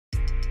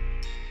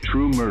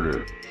True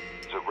Murder.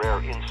 It's a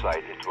rare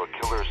insight into a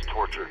killer's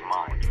tortured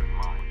mind.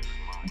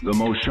 The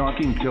most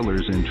shocking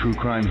killers in true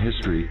crime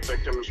history.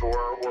 Victims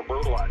were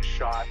brutalized,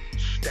 shot,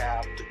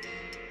 stabbed.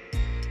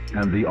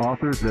 And the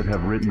authors that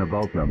have written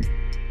about them.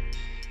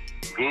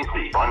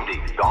 Gein, Bundy,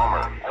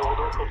 Dahmer. I would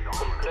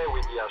also play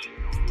with Yash,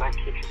 like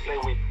if you play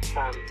with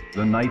Sam.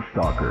 The Night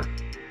Stalker.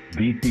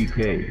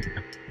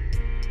 BTK.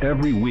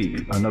 Every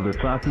week, another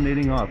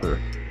fascinating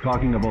author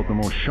talking about the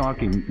most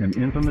shocking and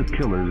infamous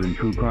killers in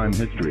true crime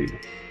history.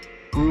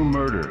 True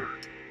Murder,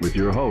 with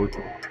your host,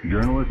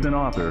 journalist and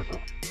author,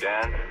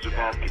 Dan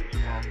Zupansky.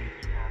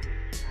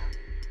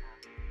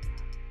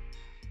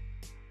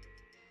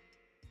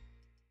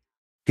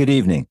 Good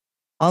evening.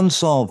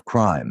 Unsolved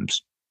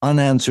crimes,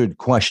 unanswered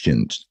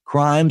questions.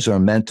 Crimes are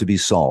meant to be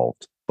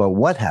solved, but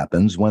what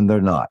happens when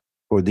they're not?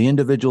 For the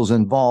individuals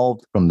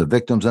involved, from the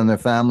victims and their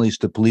families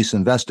to police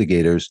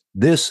investigators,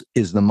 this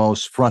is the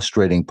most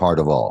frustrating part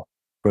of all.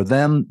 For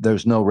them,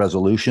 there's no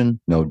resolution,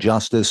 no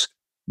justice,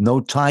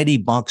 no tidy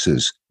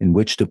boxes in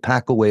which to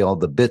pack away all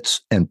the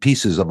bits and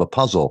pieces of a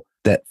puzzle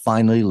that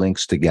finally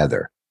links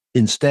together.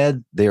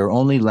 Instead, they are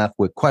only left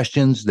with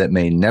questions that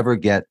may never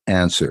get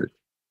answered.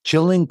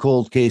 Chilling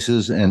cold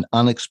cases and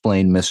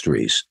unexplained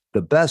mysteries.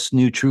 The Best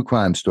New True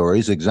Crime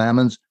Stories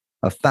examines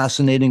a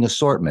fascinating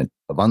assortment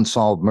of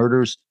unsolved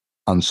murders,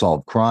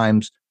 unsolved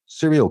crimes,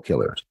 serial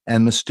killers,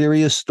 and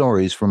mysterious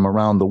stories from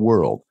around the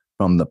world,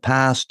 from the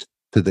past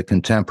to the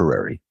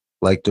contemporary.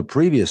 Like the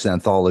previous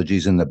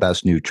anthologies in the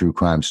Best New True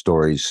Crime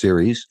Stories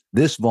series,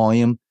 this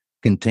volume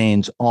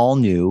contains all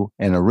new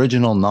and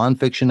original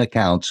nonfiction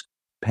accounts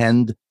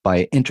penned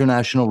by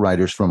international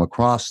writers from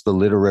across the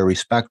literary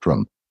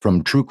spectrum,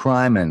 from true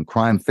crime and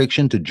crime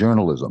fiction to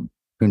journalism.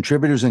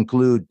 Contributors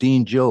include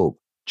Dean Job,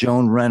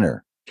 Joan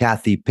Renner,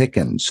 Kathy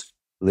Pickens,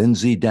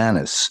 Lindsay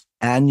Danis,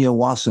 Anya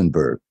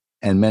Wassenberg,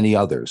 and many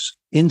others.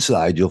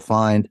 Inside, you'll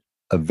find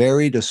a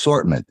varied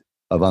assortment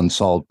of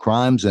unsolved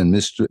crimes and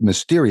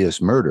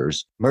mysterious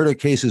murders, murder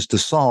cases to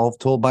solve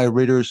told by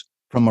readers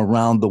from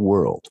around the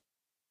world,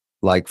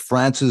 like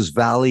France's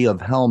Valley of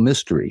Hell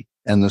mystery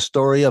and the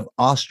story of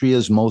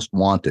Austria's Most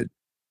Wanted.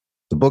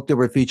 The book that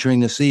we're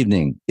featuring this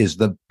evening is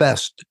The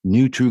Best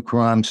New True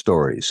Crime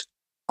Stories,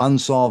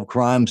 Unsolved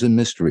Crimes and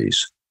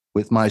Mysteries,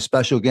 with my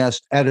special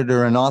guest,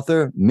 editor and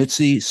author,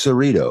 Mitzi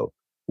Szereto.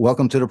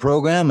 Welcome to the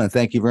program, and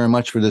thank you very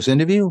much for this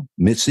interview,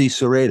 Mitzi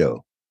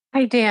Szereto.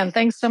 Hi, Dan.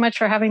 Thanks so much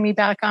for having me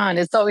back on.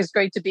 It's always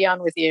great to be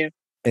on with you.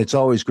 It's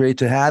always great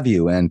to have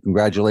you, and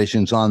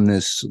congratulations on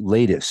this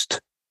latest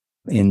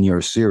in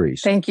your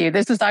series. Thank you.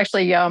 This is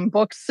actually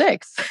book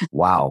 6.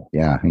 Wow.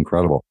 Yeah,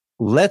 incredible.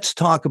 Let's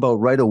talk about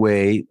right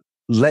away,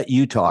 let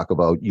you talk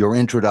about your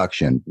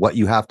introduction, what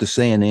you have to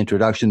say in the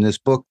introduction to this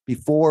book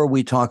before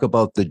we talk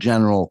about the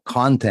general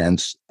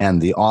contents and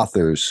the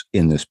authors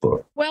in this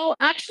book. Well,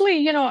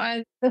 actually,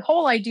 the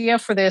whole idea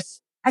for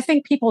this, I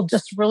think people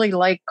just really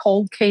like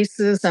cold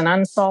cases and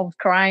unsolved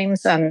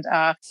crimes. And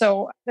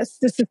so this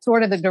is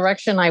sort of the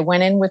direction I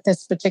went in with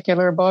this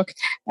particular book.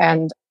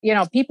 And,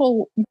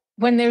 people,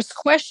 when there's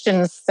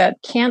questions that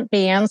can't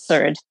be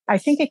answered, I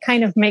think it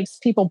kind of makes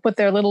people put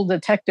their little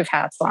detective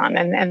hats on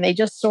and they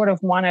just sort of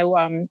want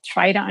to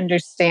try to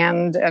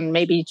understand and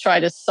maybe try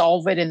to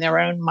solve it in their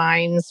own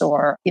minds,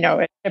 or,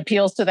 it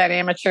appeals to that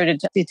amateur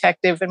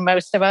detective in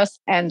most of us.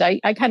 And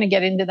I kind of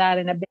get into that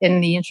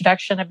in the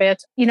introduction a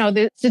bit.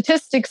 The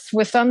statistics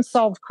with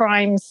unsolved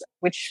crimes,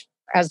 which,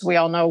 as we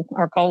all know,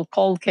 are called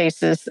cold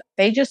cases,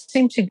 they just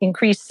seem to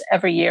increase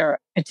every year,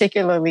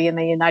 particularly in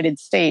the United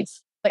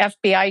States. The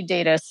FBI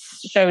data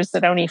shows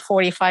that only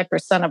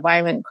 45% of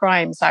violent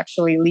crimes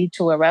actually lead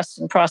to arrest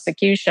and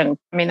prosecution.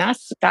 I mean,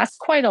 that's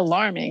quite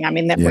alarming. I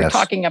mean, that We're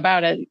talking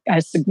about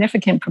a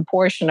significant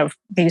proportion of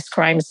these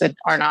crimes that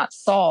are not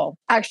solved.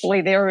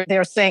 Actually,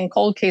 they're saying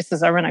cold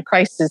cases are in a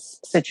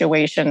crisis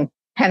situation.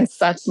 Hence,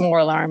 that's more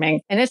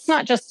alarming. And it's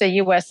not just a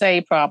USA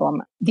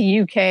problem.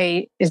 The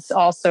UK is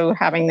also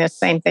having this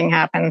same thing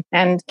happen,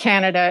 and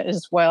Canada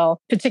as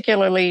well,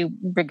 particularly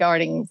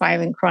regarding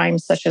violent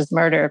crimes such as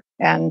murder.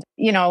 And,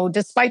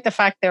 despite the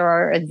fact there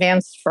are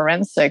advanced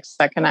forensics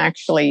that can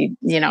actually,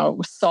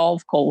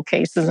 solve cold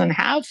cases and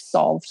have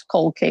solved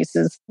cold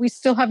cases, we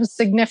still have a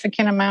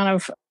significant amount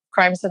of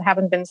crimes that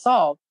haven't been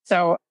solved.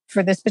 So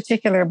for this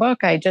particular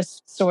book, I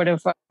just sort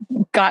of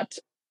got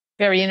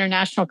very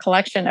international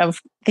collection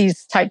of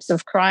these types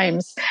of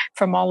crimes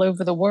from all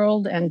over the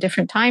world and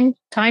different time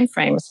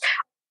frames.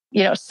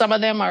 Some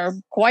of them are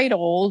quite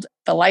old.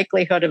 The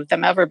likelihood of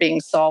them ever being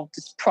solved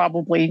is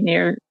probably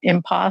near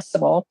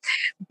impossible.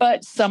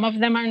 But some of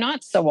them are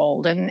not so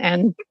old.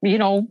 And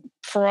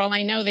for all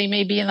I know, they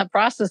may be in the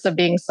process of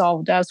being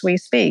solved as we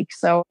speak.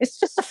 So it's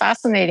just a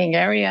fascinating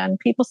area, and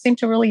people seem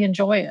to really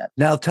enjoy it.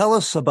 Now, tell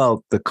us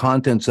about the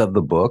contents of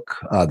the book,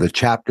 the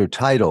chapter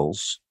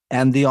titles,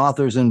 and the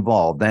authors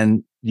involved.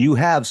 And you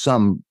have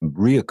some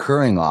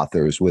reoccurring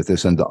authors with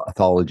this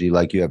anthology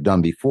like you have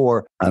done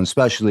before, and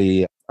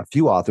especially a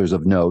few authors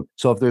of note.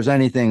 So if there's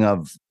anything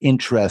of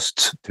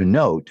interest to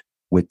note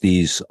with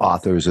these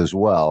authors as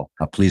well,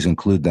 please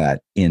include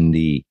that in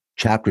the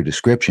chapter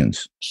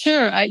descriptions.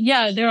 Sure.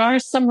 Yeah, there are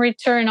some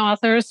return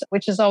authors,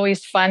 which is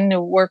always fun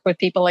to work with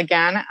people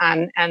again,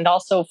 and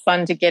also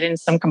fun to get in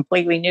some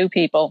completely new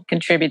people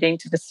contributing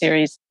to the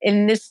series.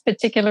 In this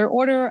particular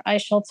order, I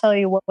shall tell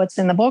you what's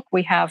in the book.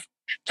 We have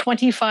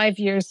 25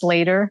 years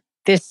later,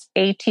 this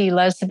AT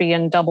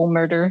lesbian double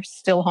murder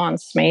still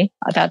haunts me.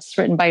 That's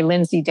written by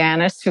Lindsay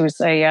Danis,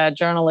 who's a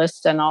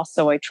journalist and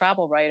also a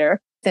travel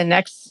writer. The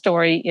next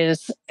story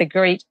is The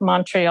Great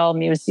Montreal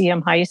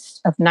Museum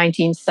Heist of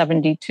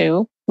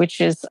 1972, which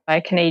is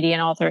by Canadian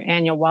author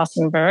Anya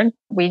Wassenberg.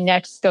 We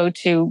next go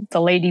to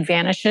The Lady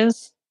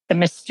Vanishes, The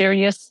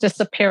Mysterious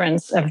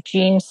Disappearance of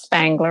Jean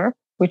Spangler,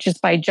 which is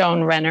by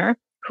Joan Renner,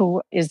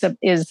 who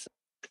is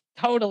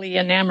totally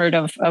enamored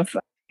of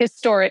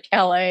historic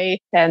LA.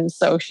 And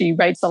so she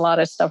writes a lot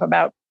of stuff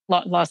about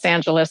Los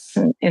Angeles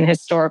in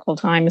historical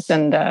times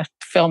and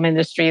film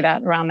industry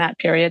that around that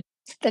period.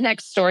 The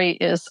next story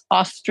is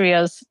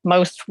Austria's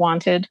Most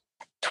Wanted,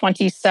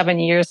 27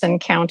 Years and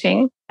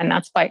Counting. And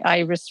that's by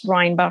Iris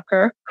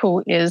Reinbacher,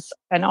 who is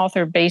an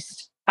author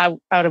based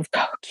out of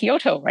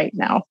Kyoto right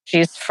now.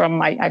 She's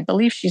from, I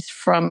believe she's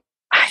from,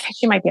 I think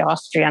she might be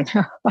Austrian.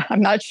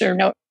 I'm not sure.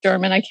 No,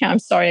 German. I'm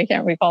sorry. I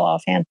can't recall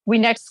offhand. We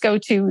next go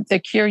to The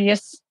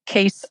Curious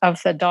Case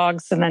of the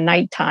Dogs in the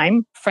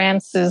Nighttime,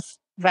 France's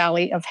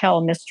Valley of Hell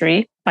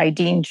Mystery by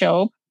Dean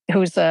Job,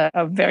 who's a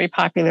very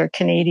popular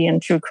Canadian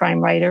true crime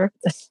writer,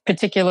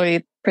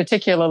 particularly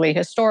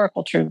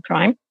historical true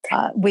crime.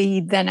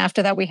 We then,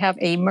 after that, we have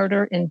A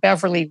Murder in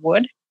Beverly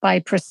Wood by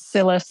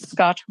Priscilla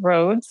Scott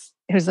Rhodes,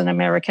 who's an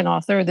American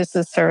author. This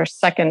is her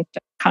second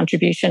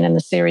contribution in the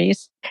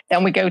series.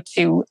 Then we go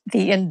to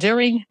The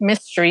Enduring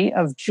Mystery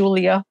of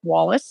Julia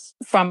Wallace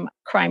from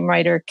crime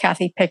writer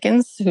Kathy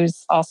Pickens,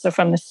 who's also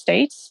from the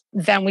States.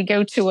 Then we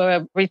go to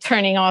a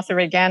returning author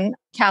again.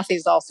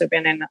 Kathy's also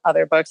been in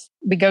other books.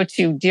 We go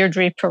to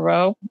Deirdre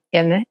Perot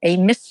in A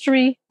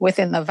Mystery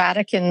Within the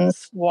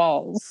Vatican's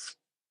Walls.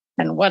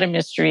 And what a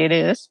mystery it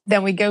is.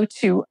 Then we go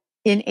to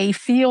In a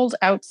Field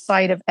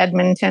Outside of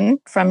Edmonton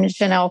from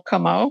Janelle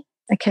Comeau,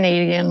 a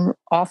Canadian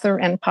author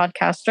and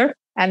podcaster.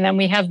 And then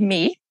we have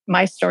me.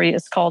 My story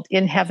is called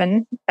In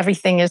Heaven,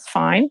 Everything is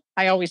Fine.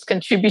 I always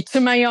contribute to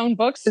my own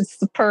books. It's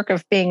the perk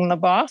of being the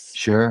boss.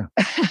 Sure.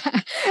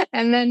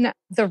 And then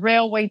The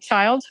Railway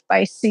Child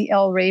by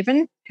C.L.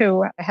 Raven,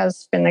 who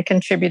has been a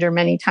contributor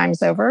many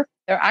times over.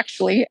 They're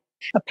actually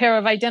a pair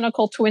of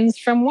identical twins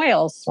from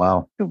Wales.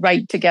 Wow. Who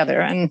write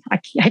together. And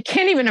I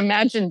can't even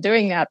imagine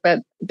doing that, but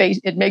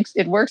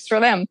it works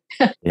for them.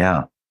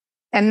 Yeah.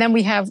 And then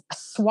we have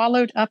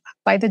Swallowed Up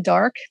by the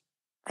Dark,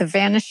 The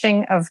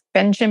Vanishing of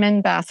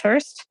Benjamin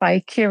Bathurst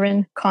by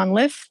Kieran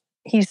Conliffe.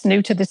 He's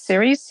new to the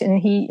series, and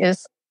he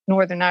is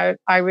Northern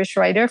Irish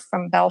writer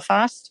from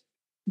Belfast.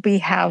 We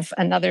have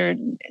another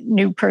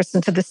new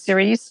person to the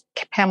series,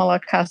 Pamela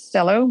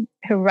Costello,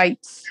 who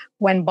writes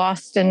When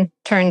Boston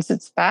Turns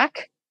Its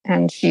Back,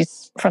 and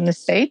she's from the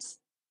States.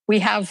 We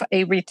have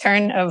a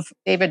return of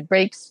David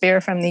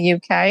Breakspear from the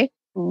UK,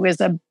 who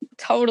is a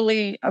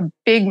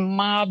big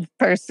mob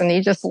person. He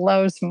just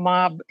loves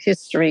mob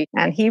history.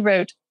 And he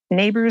wrote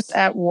Neighbors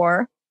at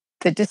War,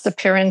 The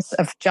Disappearance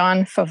of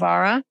John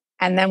Favara.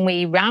 And then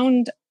we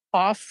round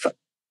off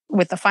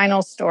with the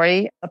final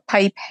story, The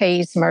Pipe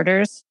Hayes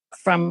Murders,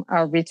 from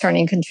our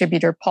returning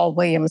contributor, Paul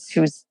Williams,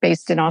 who's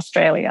based in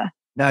Australia.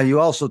 Now, you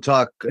also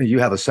you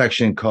have a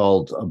section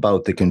called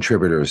About the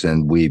Contributors,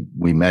 and we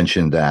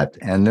mentioned that.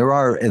 And there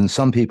are, and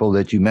some people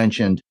that you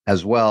mentioned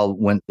as well,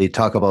 when they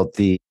talk about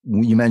you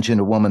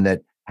mentioned a woman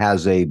that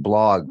has a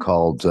blog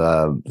called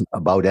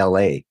About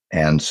LA.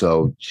 And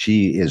so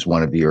she is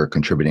one of your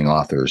contributing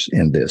authors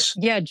in this.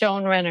 Yeah,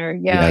 Joan Renner.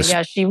 Yeah.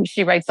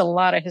 She writes a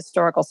lot of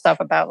historical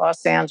stuff about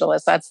Los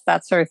Angeles.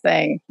 That's her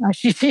thing.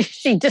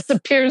 She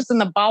disappears in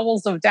the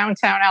bowels of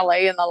downtown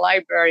LA in the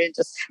library and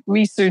just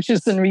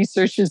researches and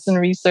researches and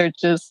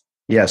researches.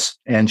 Yes.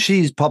 And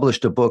she's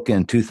published a book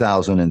in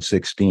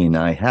 2016.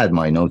 I had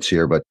my notes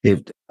here, but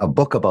a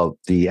book about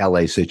the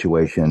LA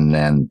situation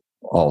and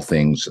all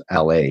things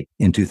LA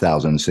in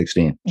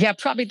 2016. Yeah,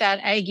 probably that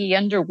Aggie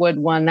Underwood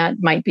one. That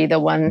might be the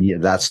one. Yeah,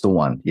 that's the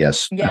one.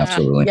 Yes, yeah,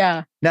 absolutely.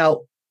 Yeah. Now,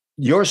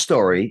 your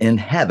story, In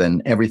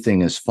Heaven,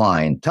 Everything is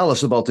Fine. Tell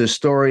us about this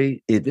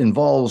story. It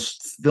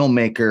involves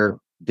filmmaker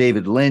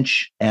David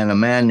Lynch and a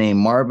man named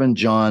Marvin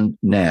John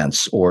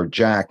Nance, or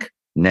Jack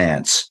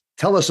Nance.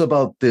 Tell us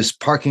about this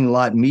parking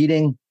lot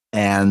meeting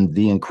and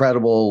the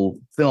incredible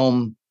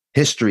film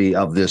history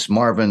of this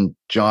Marvin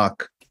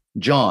Jack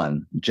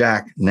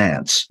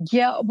Nance.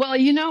 Yeah,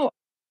 well,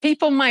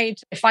 people might,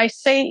 if I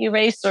say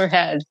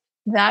Eraserhead,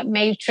 that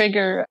may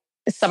trigger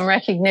some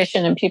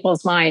recognition in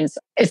people's minds.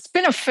 It's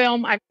been a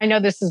film, I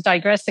know this is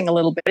digressing a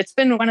little bit. It's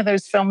been one of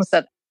those films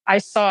that I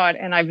saw it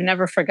and I've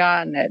never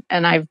forgotten it.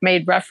 And I've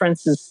made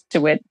references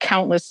to it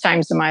countless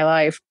times in my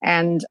life.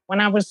 And when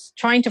I was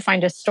trying to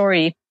find a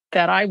story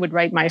that I would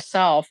write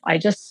myself, I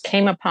just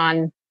came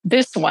upon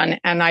this one,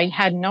 and I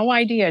had no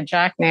idea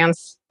Jack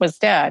Nance was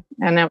dead.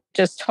 And it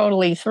just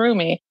totally threw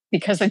me.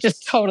 because I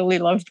just totally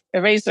loved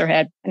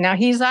Eraserhead. Now,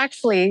 he's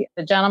actually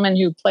the gentleman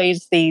who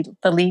plays the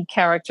lead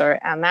character.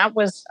 And that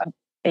was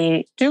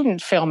a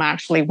student film,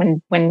 actually,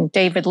 when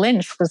David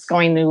Lynch was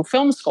going to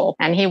film school.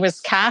 And he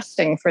was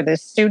casting for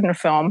this student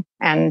film.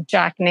 And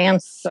Jack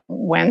Nance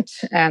went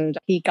and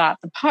he got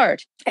the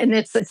part. And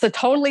it's a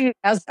totally,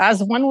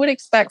 as one would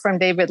expect from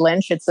David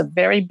Lynch, it's a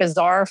very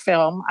bizarre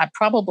film. I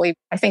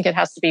think it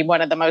has to be one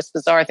of the most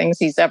bizarre things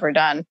he's ever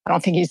done. I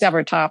don't think he's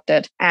ever topped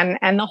it.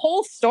 And the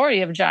whole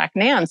story of Jack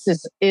Nance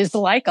is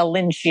like a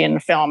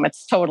Lynchian film.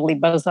 It's totally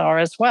bizarre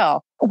as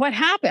well. What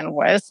happened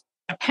was,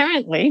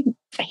 apparently,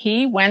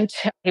 he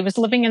was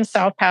living in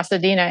South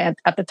Pasadena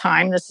at the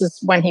time. This is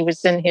when he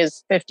was in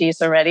his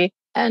 50s already.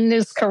 And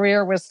his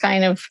career was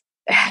kind of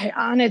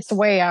on its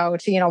way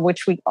out,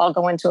 which we all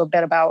go into a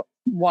bit about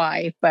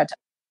why. But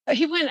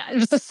it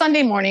was a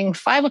Sunday morning,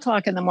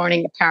 5:00 in the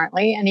morning,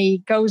 apparently. And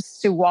he goes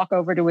to walk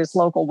over to his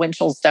local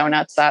Winchell's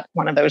Donuts at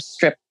one of those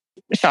strip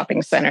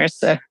shopping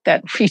centers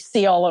that we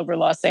see all over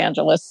Los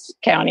Angeles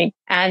County.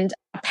 And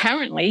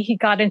apparently he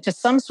got into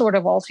some sort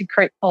of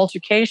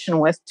altercation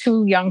with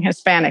two young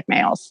Hispanic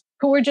males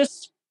who were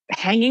just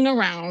hanging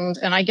around.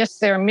 And I guess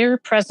their mere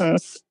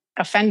presence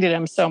offended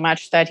him so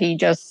much that he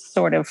just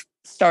sort of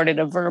started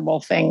a verbal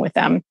thing with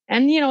them.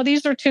 And,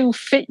 these are two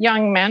fit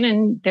young men,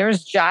 and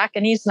there's Jack,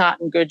 and he's not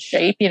in good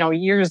shape,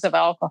 years of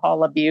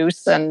alcohol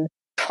abuse and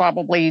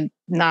probably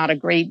not a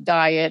great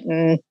diet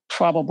and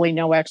probably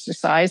no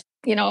exercise.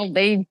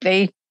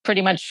 They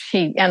pretty much,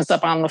 he ends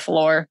up on the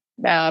floor,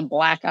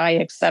 black eye,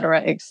 et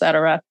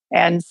cetera.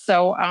 And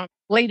so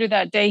later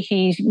that day,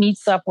 he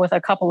meets up with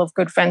a couple of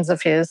good friends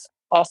of his,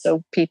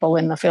 also people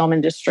in the film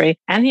industry.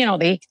 And,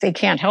 they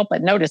can't help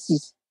but notice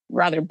he's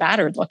rather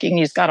battered looking.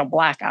 He's got a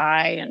black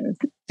eye and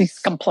he's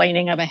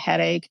complaining of a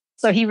headache.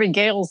 So he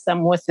regales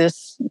them with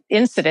this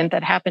incident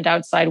that happened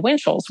outside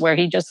Winchell's, where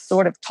he just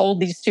sort of told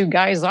these two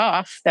guys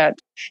off that,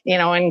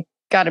 and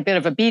got a bit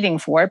of a beating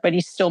for it, but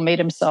he still made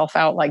himself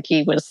out like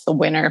he was the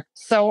winner.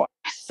 So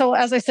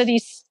as I said,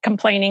 he's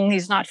complaining.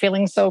 He's not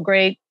feeling so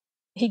great.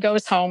 He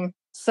goes home.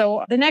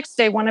 So the next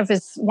day, one of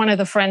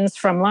the friends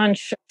from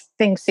lunch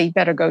thinks he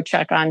better go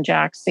check on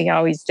Jack, see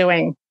how he's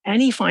doing.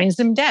 And he finds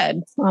him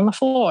dead on the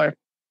floor.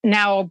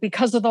 Now,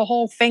 because of the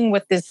whole thing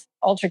with this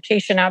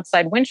altercation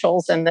outside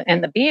Winchell's and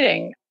the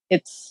beating,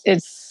 it's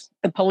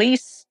the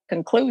police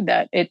conclude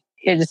that it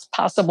is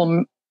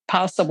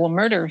possible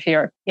murder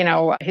here.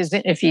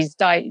 If he's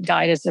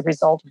died as a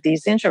result of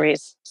these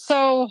injuries.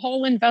 So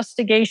whole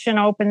investigation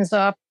opens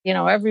up.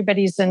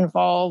 Everybody's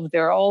involved.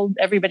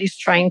 Everybody's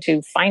trying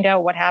to find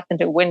out what happened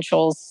to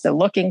Winchell's. They're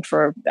looking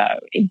for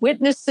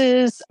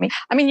witnesses.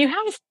 I mean, you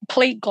have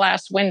plate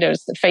glass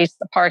windows that face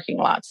the parking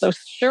lot. So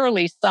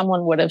surely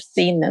someone would have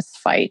seen this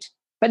fight,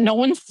 but no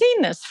one's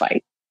seen this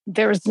fight.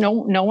 There's no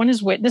one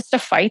has witnessed a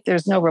fight.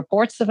 There's no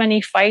reports of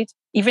any fight.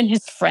 Even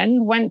his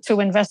friend went to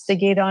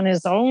investigate on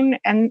his own,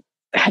 and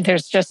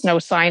there's just no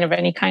sign of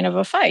any kind of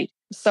a fight.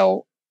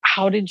 So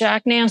how did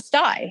Jack Nance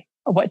die?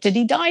 What did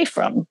he die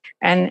from?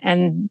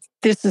 And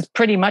this is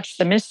pretty much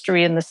the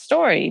mystery in the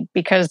story,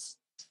 because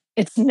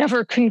it's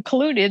never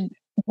concluded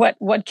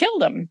what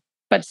killed him,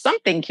 but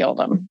something killed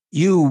him.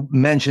 You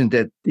mentioned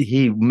that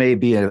he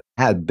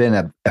had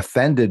been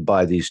offended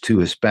by these two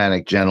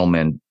Hispanic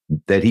gentlemen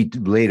that he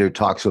later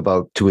talks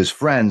about to his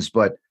friends,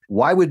 but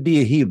why would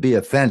he be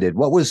offended?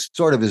 What was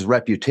sort of his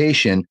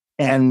reputation?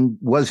 And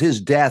was his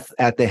death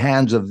at the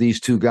hands of these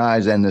two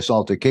guys and this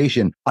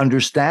altercation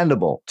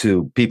understandable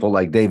to people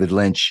like David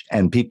Lynch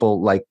and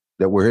people like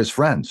that were his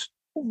friends?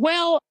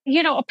 Well,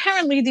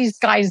 apparently these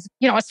guys,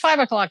 it's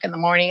 5:00 in the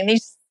morning and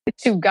these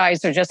two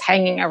guys are just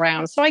hanging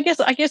around. So I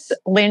guess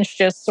Lynch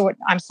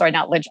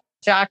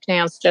Jack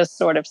Nance just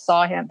sort of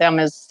saw them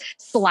as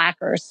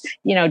slackers,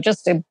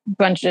 just a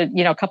bunch of,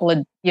 a couple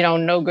of,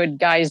 no good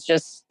guys,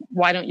 just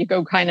why don't you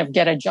go kind of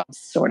get a job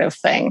sort of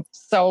thing.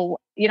 So,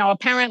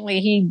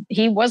 apparently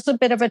he was a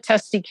bit of a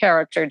testy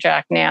character,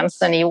 Jack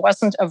Nance, and he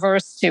wasn't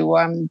averse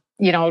to,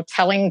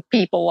 telling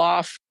people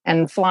off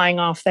and flying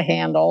off the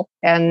handle.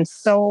 And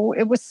so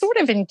it was sort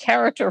of in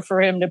character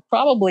for him to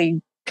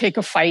probably pick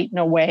a fight in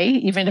a way,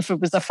 even if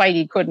it was a fight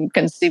he couldn't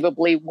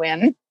conceivably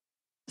win.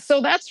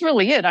 So that's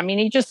really it. I mean,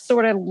 he just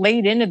sort of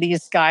laid into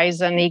these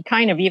guys, and he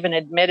kind of even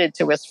admitted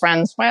to his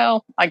friends,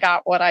 well, I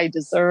got what I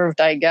deserved,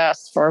 I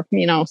guess, for,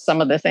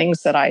 some of the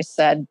things that I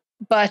said.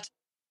 But,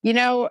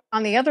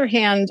 on the other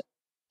hand,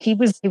 he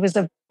was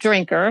a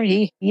drinker.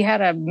 He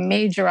had a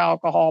major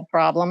alcohol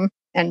problem.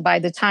 And by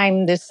the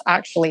time this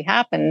actually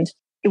happened,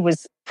 it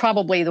was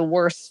probably the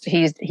worst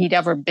he'd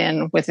ever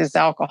been with his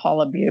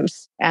alcohol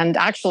abuse. And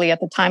actually, at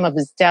the time of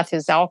his death,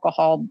 his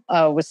alcohol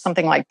was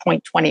something like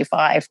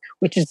 0.25,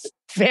 which is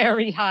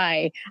very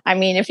high. I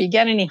mean, if you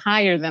get any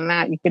higher than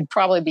that, you could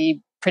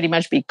probably pretty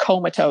much be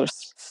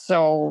comatose.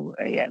 So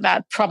yeah,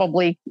 that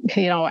probably,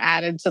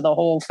 added to the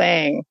whole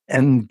thing.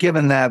 And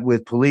given that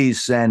with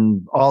police,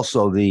 and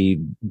also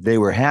they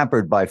were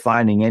hampered by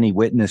finding any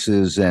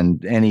witnesses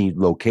and any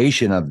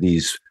location of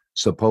these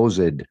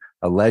supposed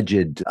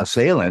alleged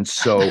assailants.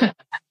 So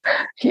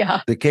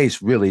yeah, the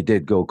case really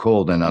did go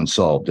cold and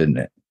unsolved, didn't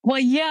it? Well,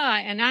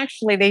 yeah. And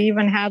actually, they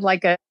even had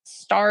like a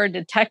star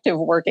detective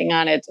working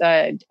on it.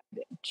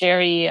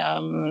 Jerry,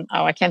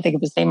 I can't think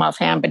of his name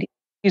offhand, but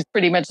he's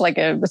pretty much like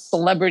a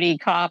celebrity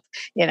cop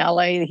in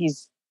LA.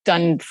 He's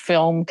done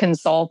film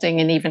consulting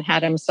and even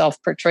had himself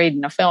portrayed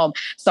in a film.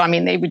 So, I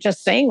mean, they were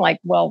just saying like,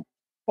 well,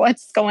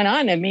 what's going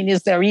on? I mean,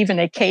 is there even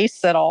a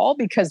case at all?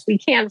 Because we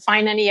can't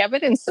find any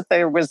evidence that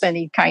there was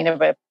any kind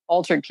of a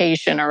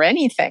altercation or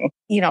anything.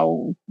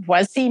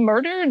 Was he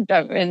murdered?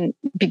 And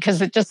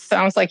because it just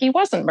sounds like he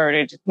wasn't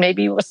murdered.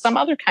 Maybe it was some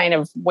other kind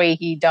of way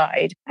he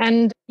died.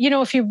 And,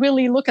 if you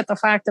really look at the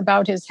fact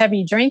about his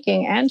heavy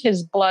drinking and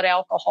his blood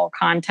alcohol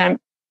content,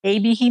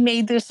 maybe he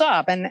made this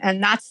up.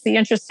 And that's the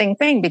interesting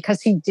thing,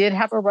 because he did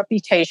have a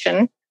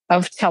reputation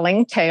of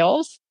telling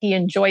tales. He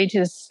enjoyed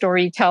his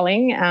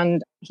storytelling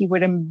and he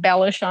would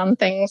embellish on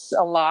things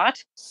a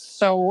lot.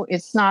 So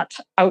it's not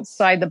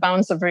outside the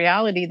bounds of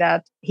reality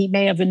that he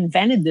may have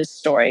invented this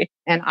story.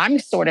 And I'm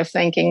sort of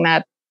thinking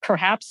that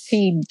perhaps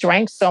he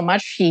drank so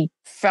much, he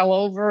fell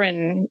over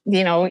and,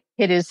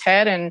 hit his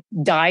head and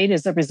died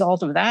as a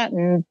result of that.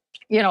 And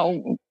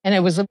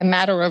it was a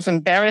matter of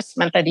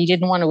embarrassment that he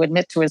didn't want to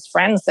admit to his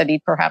friends that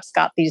he perhaps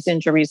got these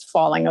injuries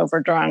falling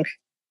over drunk.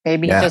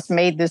 Maybe he just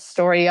made this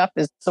story up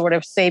as sort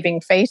of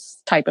saving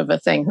face type of a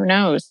thing. Who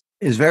knows?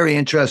 It's very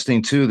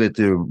interesting, too, that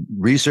the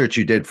research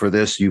you did for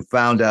this, you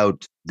found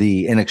out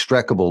the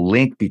inextricable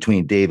link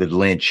between David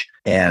Lynch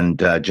and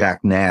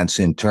Jack Nance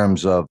in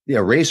terms of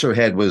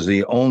Eraserhead was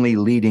the only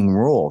leading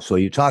role. So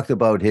you talked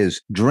about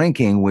his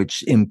drinking,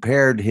 which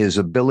impaired his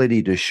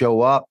ability to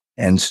show up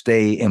and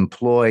stay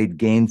employed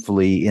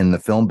gainfully in the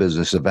film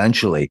business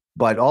eventually.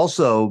 But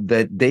also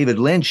that David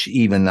Lynch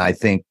even, I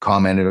think,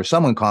 commented, or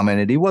someone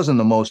commented, he wasn't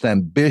the most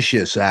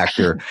ambitious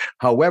actor.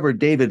 However,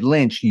 David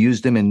Lynch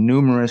used him in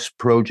numerous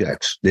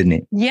projects, didn't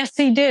he? Yes,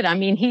 he did. I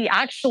mean, he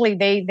actually,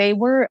 they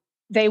were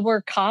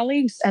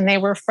colleagues and they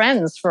were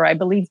friends for, I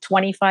believe,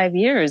 25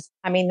 years.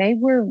 I mean,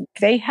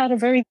 they had a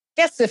very,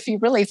 yes, if you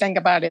really think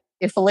about it,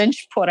 if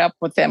Lynch put up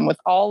with him with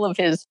all of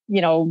his,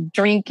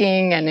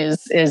 drinking and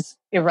his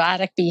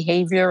erratic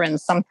behavior, and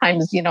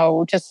sometimes,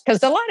 just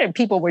because a lot of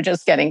people were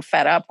just getting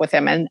fed up with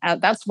him. And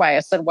that's why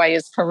I said why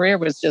his career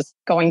was just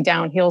going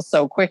downhill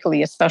so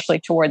quickly, especially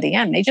toward the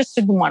end. They just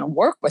didn't want to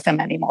work with him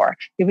anymore.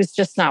 It was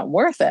just not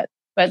worth it.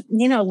 But,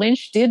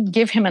 Lynch did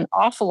give him an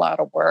awful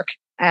lot of work.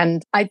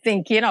 And I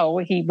think,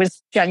 he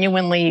was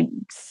genuinely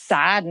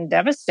sad and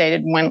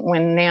devastated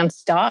when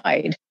Nance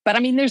died. But I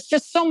mean, there's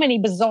just so many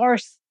bizarre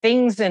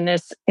things in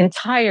this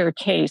entire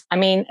case. I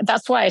mean,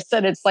 that's why I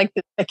said it's like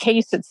the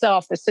case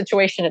itself, the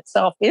situation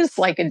itself is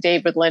like a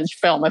David Lynch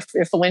film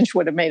if Lynch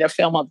would have made a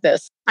film of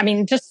this. I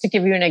mean, just to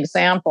give you an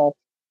example,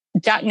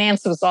 Jack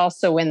Nance was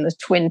also in the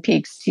Twin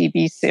Peaks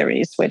TV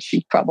series, which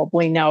you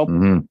probably know.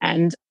 Mm-hmm.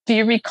 And do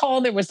you recall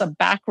there was a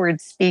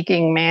backwards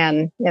speaking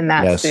man in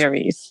that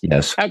series?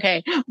 Yes.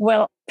 Okay.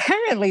 Well,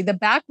 apparently the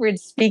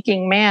backwards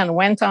speaking man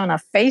went on a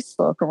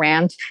Facebook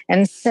rant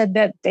and said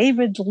that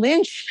David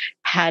Lynch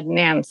had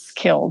Nance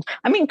killed.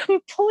 I mean,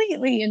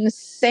 completely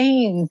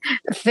insane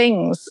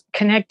things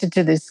connected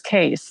to this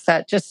case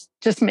that just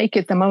make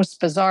it the most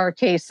bizarre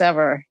case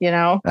ever,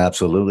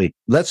 Absolutely.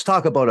 Let's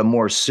talk about a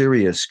more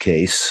serious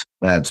case.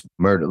 That's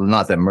murder.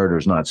 Not that murder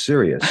is not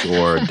serious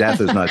or death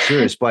is not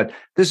serious, but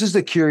this is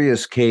the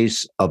curious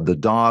case of the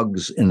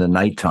dogs in the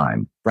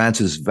nighttime.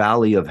 France's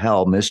Valley of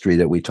Hell mystery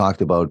that we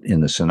talked about in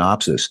the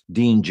synopsis,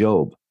 Dean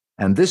Job.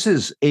 And this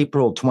is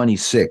April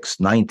 26,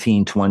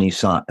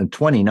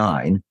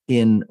 1929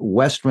 in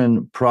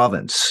Western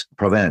Provence.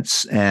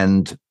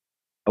 And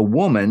a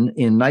woman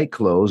in night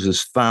clothes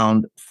is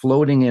found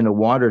floating in a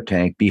water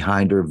tank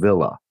behind her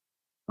villa.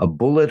 A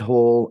bullet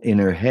hole in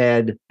her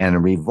head and a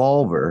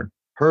revolver,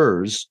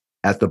 hers,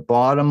 at the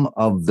bottom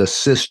of the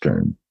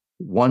cistern.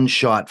 One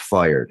shot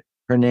fired.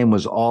 Her name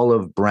was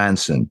Olive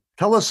Branson.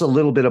 Tell us a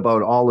little bit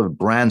about Olive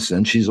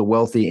Branson. She's a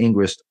wealthy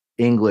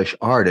English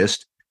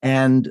artist,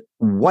 and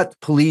what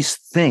police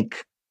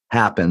think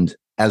happened,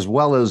 as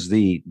well as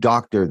the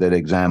doctor that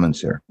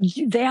examines her.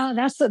 Yeah,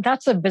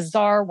 that's a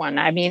bizarre one.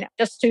 I mean,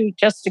 just to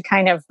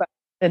kind of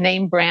the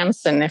name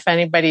Branson, if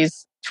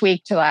anybody's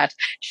tweaked to that,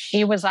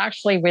 she was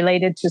actually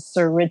related to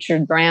Sir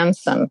Richard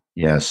Branson.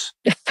 Yes.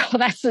 So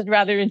that's a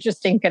rather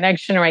interesting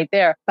connection right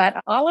there. But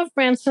Olive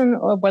Branson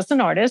was an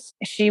artist.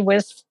 She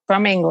was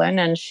from England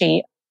and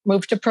she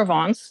moved to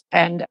Provence,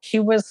 and she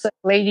was a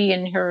lady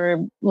in her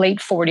late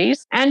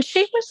 40s, and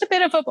she was a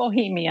bit of a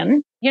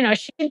bohemian.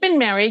 She'd been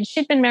married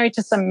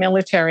to some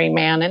military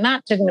man, and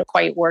that didn't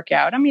quite work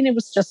out. I mean, it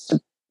was just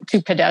too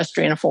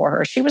pedestrian for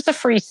her. She was a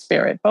free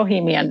spirit,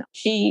 bohemian.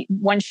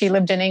 When she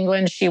lived in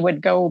England, she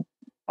would go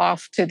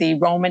off to the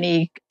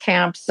Romany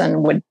camps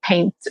and would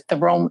paint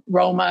the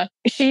Roma.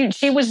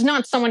 She was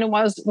not someone who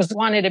was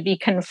wanted to be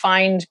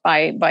confined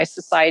by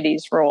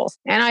society's rules.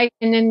 And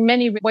in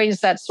many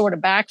ways that sort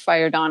of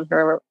backfired on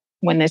her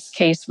when this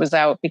case was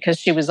out, because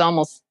she was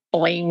almost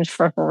blamed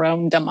for her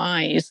own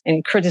demise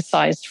and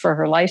criticized for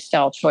her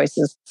lifestyle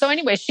choices. So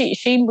anyway,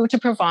 she moved to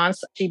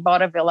Provence. She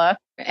bought a villa,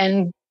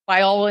 and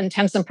by all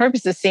intents and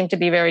purposes, seemed to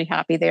be very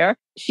happy there.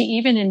 She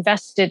even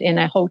invested in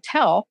a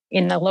hotel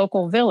in the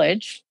local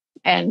village.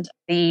 And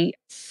the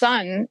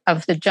son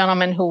of the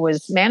gentleman who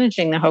was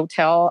managing the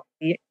hotel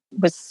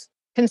was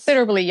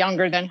considerably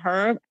younger than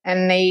her.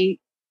 And they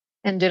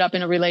ended up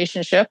in a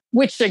relationship,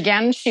 which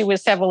again, she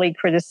was heavily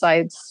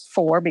criticized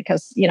for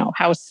because,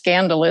 how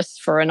scandalous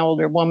for an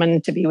older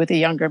woman to be with a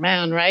younger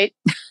man, right?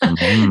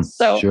 Mm-hmm.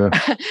 So, sure.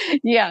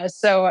 Yeah.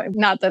 So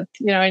not that,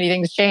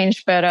 anything's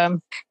changed, but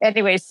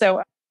anyway,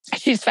 so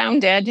she's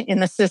found dead in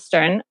the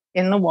cistern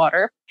in the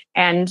water.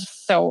 And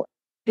so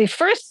the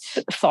first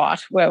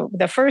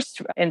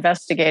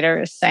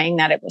investigator is saying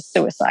that it was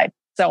suicide.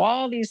 So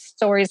all these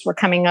stories were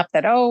coming up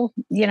that,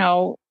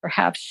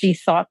 perhaps she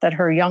thought that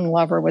her young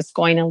lover was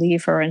going to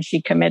leave her and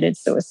she committed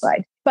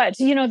suicide. But,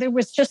 there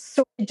was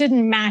it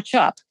didn't match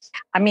up.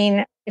 I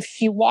mean, if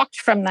she walked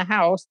from the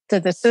house to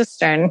the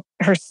cistern,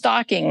 her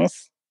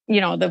stockings,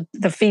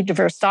 the feet of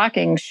her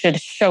stockings should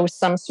show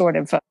some sort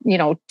of,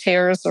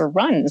 tears or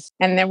runs.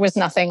 And there was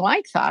nothing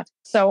like that.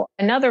 So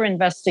another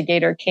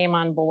investigator came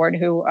on board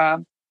who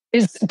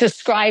is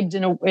described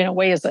in a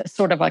way as a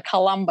sort of a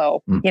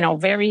Columbo,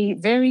 very,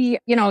 very,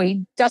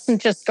 he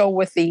doesn't just go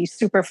with the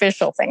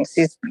superficial things.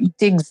 He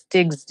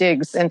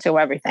digs into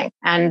everything.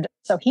 And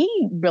so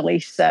he really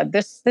said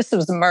this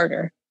was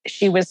murder.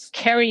 She was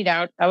carried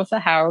out of the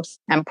house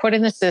and put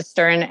in the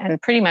cistern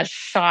and pretty much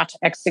shot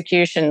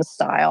execution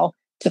style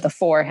to the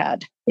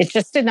forehead. It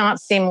just did not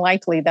seem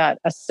likely that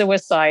a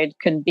suicide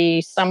could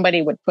be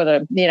somebody would put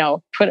a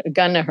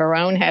gun to her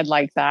own head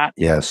like that.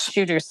 Yes.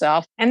 Shoot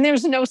herself. And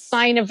there's no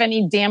sign of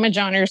any damage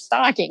on her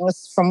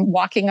stockings from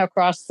walking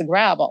across the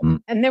gravel. Mm.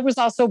 And there was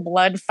also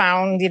blood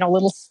found,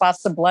 little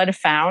spots of blood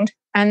found.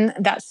 And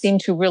that seemed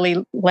to really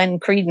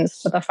lend credence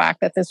to the fact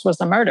that this was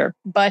a murder.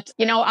 But,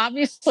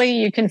 obviously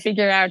you can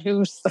figure out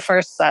who's the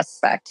first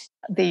suspect,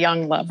 the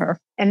young lover.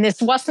 And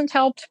this wasn't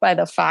helped by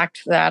the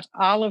fact that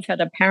Olive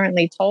had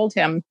apparently told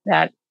him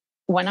that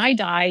when I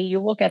die, you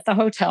will get the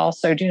hotel,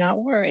 so do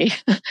not worry.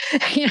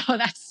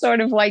 That's sort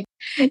of like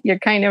you're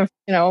kind of,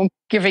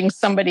 giving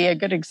somebody a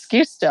good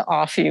excuse to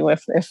off you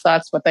if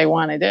that's what they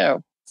want to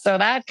do. So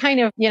that kind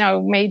of,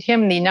 made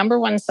him the number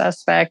one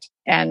suspect.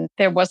 And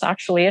there was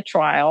actually a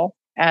trial.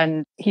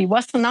 And he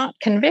was not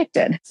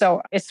convicted.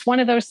 So it's one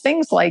of those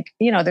things like,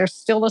 there's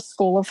still a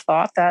school of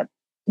thought that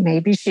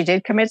maybe she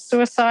did commit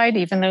suicide,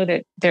 even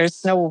though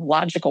there's no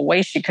logical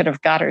way she could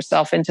have got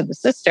herself into the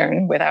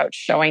cistern without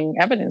showing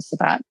evidence of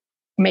that.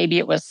 Maybe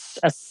it was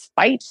a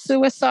spite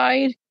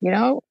suicide,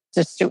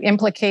 just to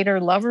implicate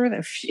her lover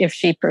if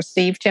she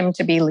perceived him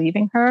to be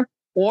leaving her.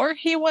 Or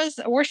she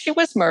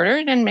was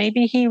murdered and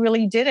maybe he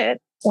really did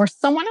it or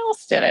someone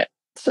else did it.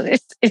 So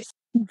it's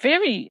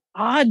very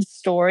odd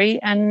story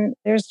and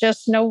there's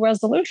just no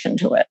resolution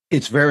to it.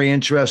 It's very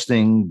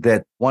interesting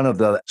that one of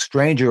the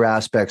stranger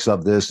aspects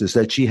of this is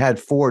that she had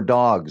 4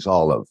 dogs,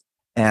 Olive,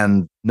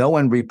 and no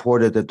one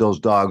reported that those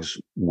dogs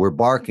were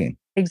barking.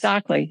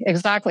 Exactly.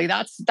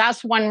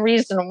 That's one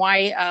reason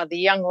why the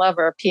young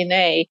lover,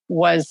 Pinay,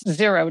 was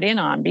zeroed in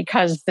on,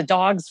 because the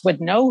dogs would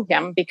know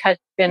him because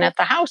he'd been at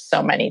the house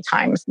so many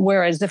times.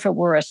 Whereas if it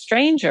were a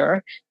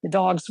stranger, the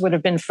dogs would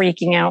have been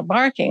freaking out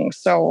barking.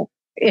 So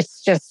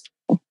it's just,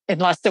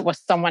 unless it was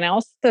someone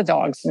else, the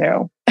dogs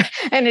knew.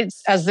 And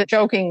it's, as they're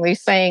jokingly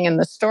saying in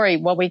the story,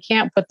 well, we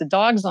can't put the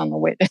dogs on the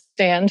witness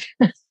stand.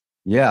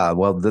 Yeah,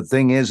 well, the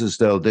thing is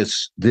though,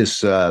 this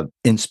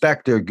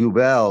Inspector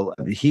Goubel,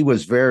 he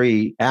was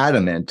very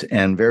adamant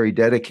and very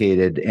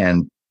dedicated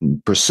and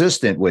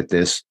persistent with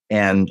this.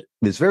 And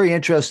it's very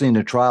interesting in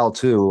the trial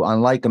too.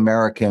 Unlike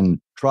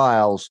American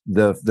trials,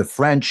 the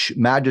French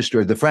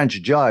magistrate, the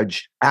French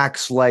judge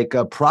acts like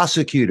a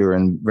prosecutor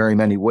in very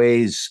many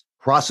ways,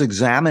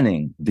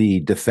 cross-examining the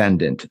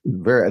defendant.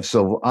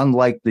 So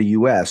unlike the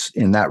U.S.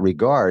 in that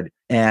regard.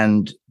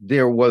 And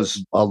there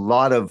was a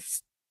lot of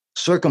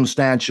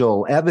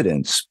circumstantial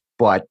evidence,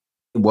 but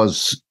it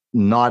was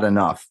not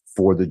enough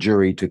for the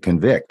jury to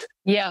convict.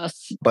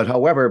 Yes. But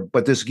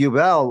this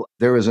Goubel,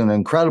 there is an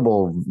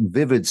incredible,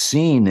 vivid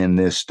scene in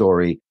this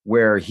story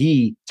where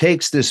he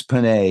takes this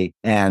Pinay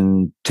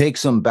and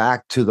takes him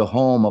back to the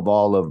home of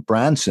Olive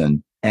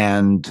Branson.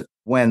 And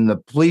when the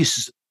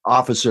police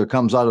officer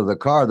comes out of the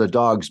car, the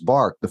dogs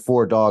bark, the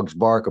 4 dogs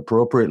bark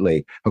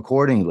accordingly.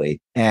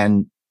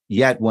 And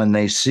yet when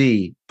they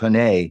see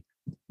Pinay,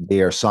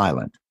 they are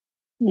silent.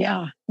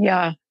 Yeah.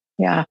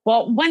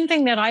 Well, one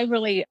thing that I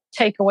really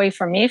take away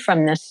from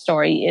this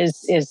story is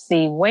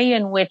the way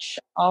in which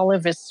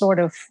Olive is sort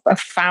of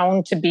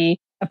found to be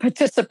a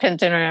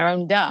participant in her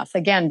own death.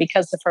 Again,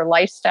 because of her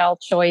lifestyle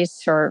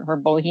choice, her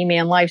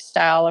bohemian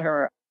lifestyle,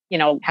 her,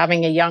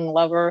 having a young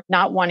lover,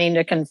 not wanting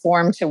to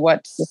conform to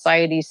what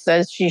society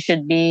says she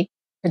should be,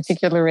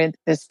 particularly at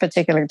this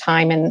particular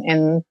time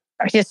in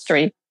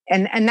history.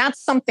 And that's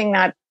something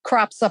that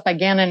crops up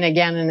again and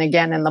again and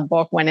again in the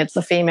book when it's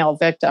a female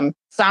victim.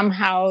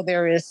 Somehow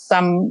there is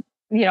some,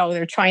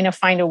 they're trying to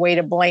find a way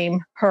to blame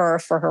her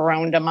for her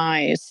own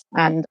demise.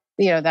 And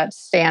that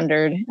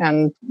standard.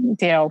 And,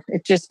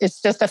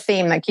 it's just a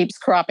theme that keeps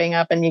cropping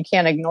up and you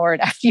can't ignore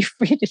it after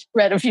you've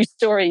read a few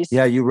stories.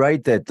 Yeah, you're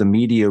right that the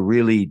media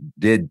really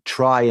did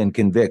try and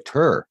convict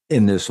her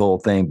in this whole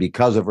thing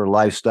because of her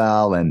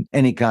lifestyle, and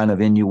any kind of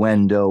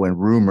innuendo and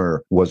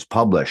rumor was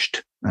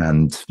published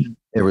and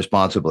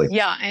irresponsibly.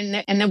 Yeah.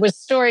 And there was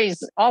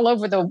stories all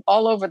over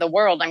the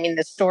world. I mean,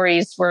 the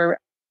stories were,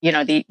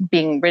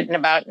 being written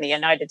about in the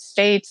United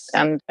States.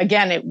 And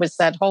again, it was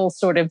that whole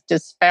sort of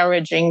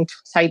disparaging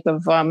type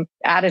of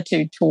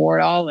attitude toward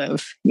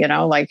Olive,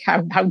 like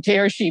how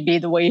dare she be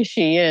the way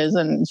she is?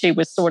 And she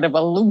was sort of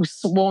a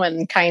loose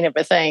woman kind of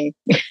a thing.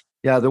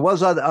 Yeah, there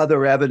was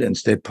other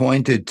evidence that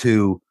pointed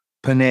to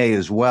Panay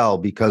as well,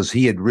 because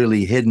he had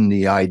really hidden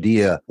the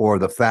idea or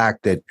the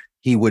fact that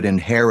he would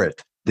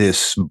inherit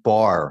this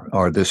bar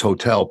or this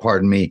hotel,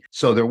 pardon me.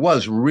 So there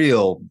was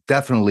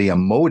definitely a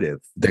motive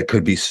that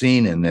could be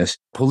seen in this.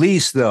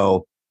 Police,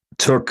 though,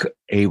 took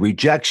a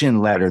rejection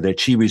letter that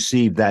she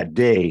received that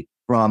day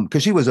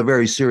because she was a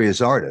very serious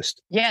artist.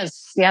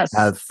 Yes.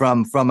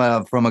 From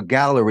a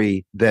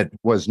gallery that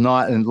was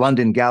not, in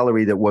London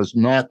gallery that was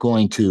not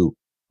going to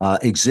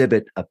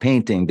exhibit a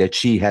painting that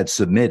she had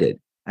submitted.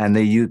 And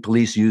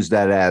police used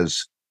that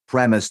as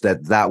premise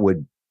that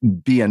would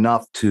be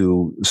enough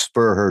to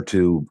spur her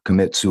to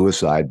commit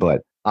suicide. But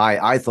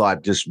I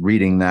thought, just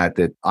reading that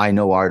I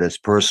know artists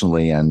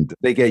personally, and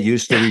they get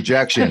used to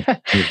rejection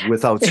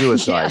without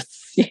suicide.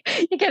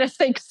 Yes. You get a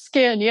thick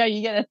skin. Yeah,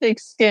 you get a thick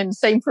skin.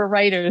 Same for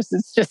writers.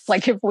 It's just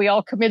like if we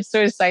all commit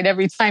suicide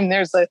every time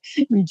there's a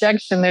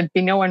rejection, there'd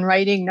be no one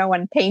writing, no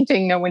one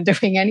painting, no one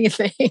doing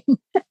anything.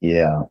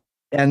 Yeah.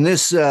 And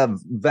this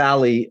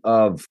Valley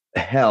of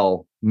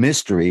Hell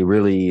mystery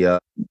really,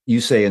 you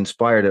say,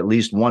 inspired at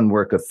least one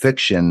work of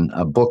fiction,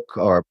 a book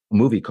or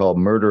movie called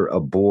Murder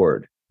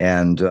Aboard.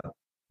 And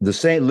the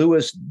St.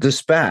 Louis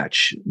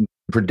Dispatch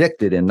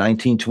predicted in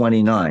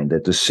 1929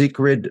 that the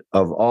secret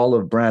of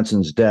Olive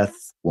Branson's death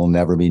will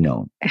never be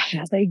known.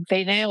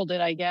 They nailed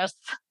it, I guess.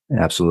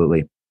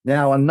 Absolutely.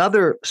 Now,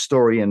 another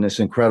story in this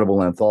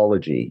incredible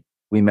anthology,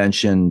 we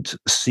mentioned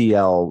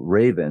C.L.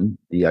 Raven,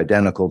 the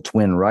identical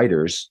twin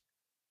writers,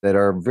 that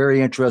are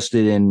very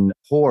interested in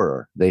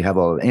horror. They have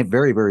a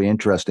very, very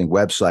interesting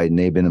website, and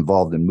they've been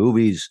involved in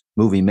movies,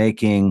 movie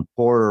making,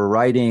 horror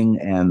writing,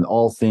 and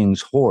all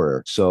things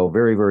horror. So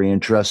very, very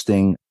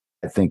interesting.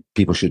 I think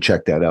people should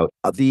check that out.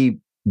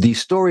 The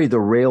story,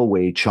 The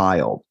Railway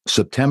Child,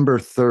 September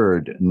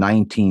 3rd,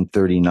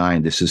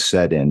 1939, this is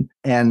set in,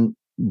 and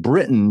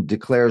Britain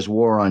declares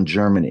war on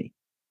Germany.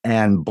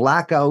 And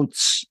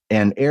blackouts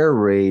and air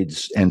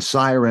raids and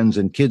sirens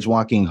and kids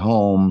walking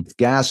home with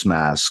gas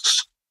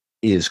masks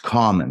is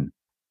common.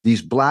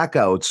 These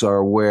blackouts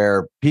are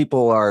where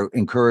people are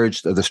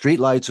encouraged, the street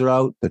lights are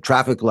out, the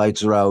traffic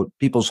lights are out,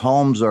 people's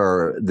homes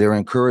they're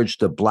encouraged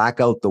to black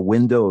out the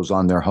windows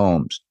on their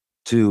homes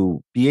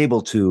to be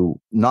able to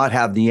not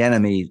have the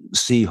enemy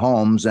see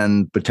homes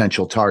and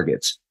potential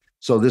targets.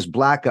 So this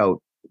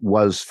blackout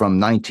was from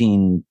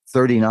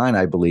 1939,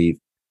 I believe,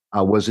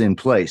 was in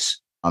place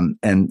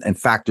and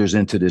factors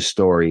into this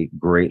story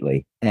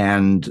greatly.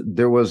 And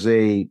there was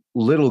a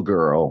little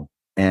girl,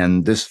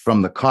 and this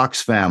from the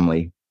Cox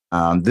family.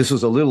 This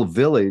was a little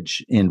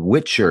village in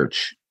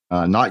Whitchurch,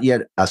 not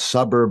yet a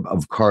suburb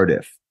of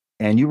Cardiff.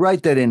 And you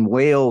write that in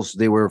Wales,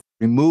 they were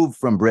removed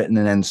from Britain,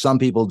 and some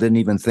people didn't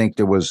even think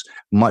there was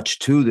much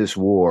to this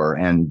war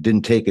and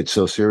didn't take it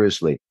so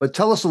seriously. But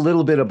tell us a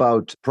little bit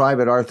about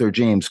Private Arthur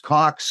James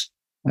Cox.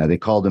 They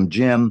called him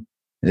Jim,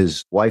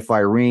 his wife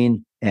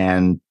Irene,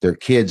 and their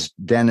kids,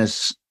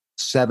 Dennis,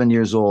 7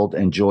 years old,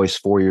 and Joyce,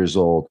 4 years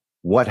old.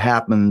 What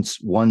happens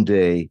one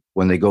day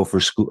when they go for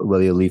school, when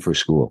they leave for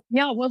school?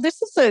 Yeah, well,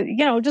 this is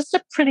just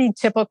a pretty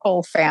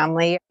typical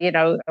family.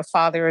 The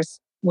father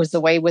was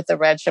away with the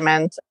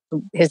regiment.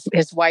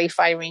 His wife,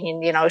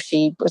 Irene,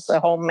 she was a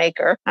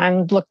homemaker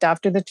and looked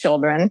after the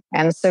children.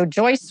 And so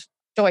Joyce,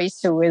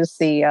 who is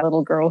the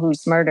little girl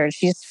who's murdered,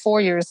 she's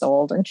 4 years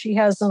old, and she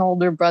has an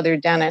older brother,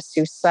 Dennis,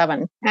 who's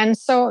 7. And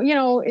so,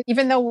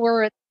 even though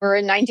we're in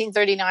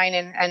 1939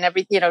 and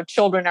every,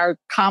 children are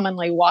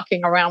commonly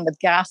walking around with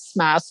gas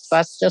masks,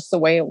 that's just the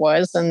way it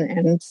was.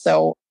 And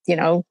so,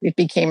 it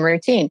became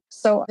routine.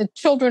 So the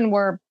children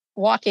were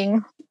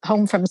walking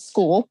home from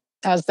school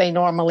as they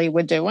normally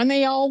would do, and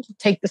they all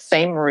take the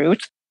same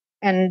route.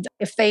 And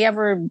if they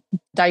ever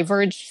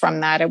diverged from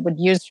that, it would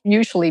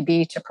usually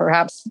be to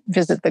perhaps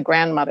visit the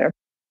grandmother.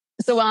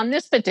 So on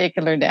this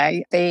particular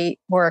day, they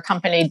were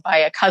accompanied by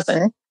a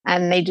cousin,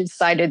 and they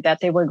decided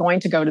that they were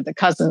going to go to the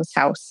cousin's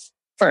house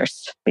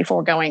first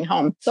before going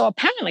home. So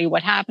apparently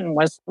what happened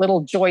was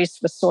little Joyce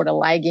was sort of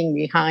lagging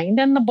behind,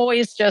 and the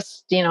boys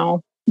just,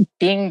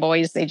 being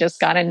boys, they just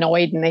got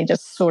annoyed and they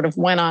just sort of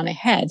went on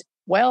ahead.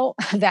 Well,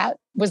 that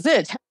was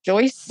it.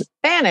 Joyce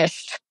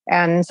vanished.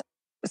 And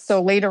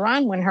so later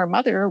on, when her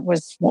mother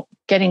was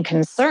getting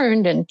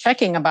concerned and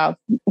checking about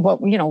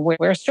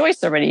where's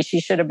Joyce already?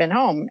 She should have been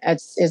home.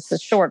 It's a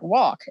short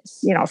walk.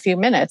 It's, a few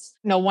minutes.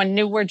 No one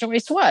knew where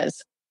Joyce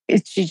was.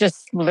 she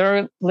just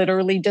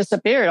literally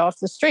disappeared off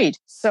the street.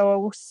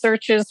 So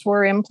searches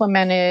were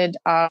implemented.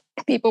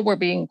 People were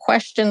being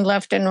questioned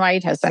left and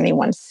right. Has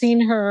anyone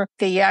seen her?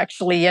 They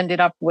actually ended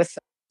up with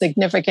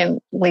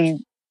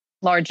significantly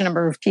large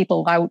number of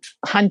people out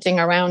hunting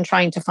around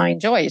trying to find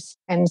Joyce.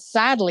 And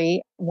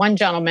sadly, one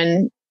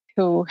gentleman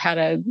who had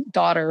a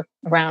daughter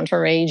around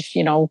her age,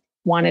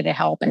 wanted to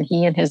help. And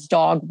he and his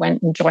dog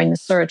went and joined the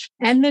search.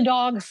 And the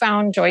dog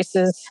found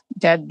Joyce's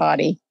dead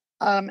body.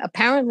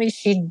 Apparently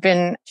she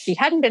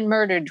hadn't been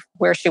murdered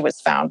where she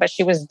was found, but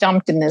she was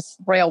dumped in this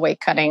railway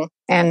cutting.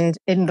 And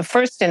in the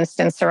first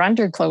instance, her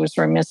underclothes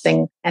were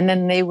missing. And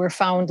then they were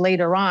found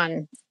later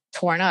on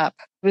torn up.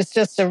 It was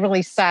just a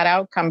really sad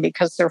outcome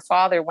because her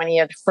father, when he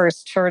had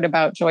first heard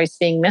about Joyce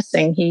being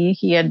missing,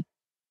 he had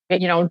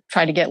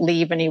tried to get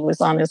leave and he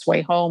was on his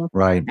way home.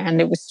 Right.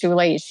 And it was too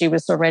late. She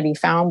was already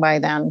found by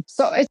then.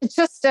 So it's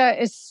just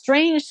a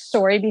strange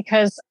story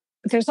because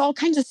there's all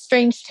kinds of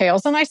strange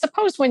tales. And I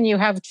suppose when you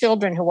have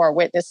children who are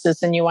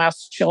witnesses and you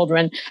ask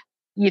children,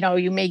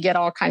 you may get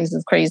all kinds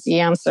of crazy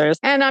answers.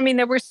 And I mean,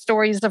 there were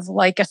stories of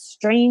like a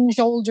strange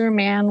older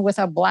man with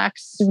a black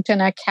suit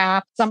and a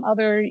cap, some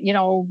other,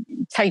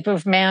 type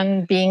of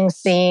man being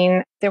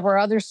seen. There were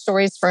other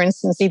stories, for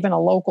instance, even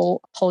a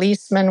local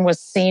policeman was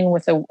seen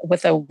with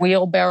a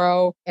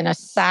wheelbarrow in a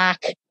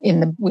sack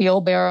in the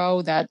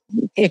wheelbarrow that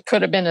it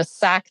could have been a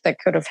sack that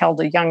could have held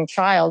a young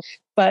child.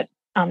 But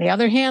on the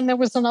other hand, there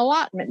was an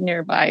allotment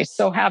nearby.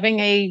 So having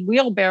a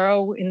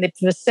wheelbarrow in the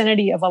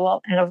vicinity of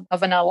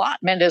an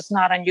allotment is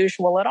not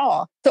unusual at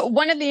all. So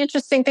one of the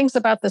interesting things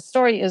about the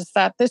story is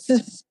that this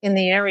is in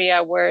the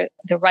area where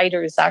the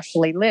writers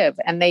actually live,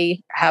 and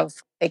they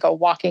go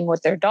walking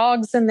with their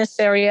dogs in this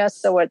area.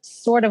 So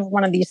it's sort of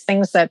one of these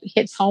things that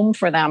hits home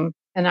for them.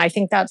 And I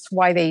think that's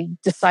why they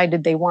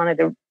decided they wanted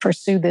to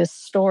pursue this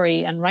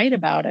story and write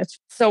about it.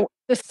 So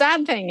the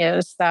sad thing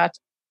is that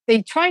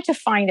they try to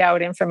find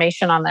out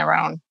information on their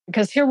own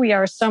because here we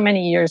are so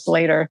many years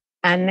later,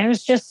 and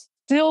there's just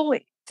still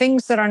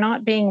things that are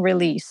not being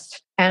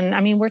released. And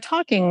I mean, we're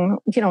talking,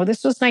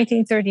 this was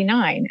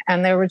 1939,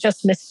 and there were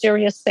just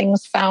mysterious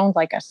things found,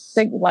 like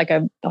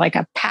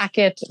a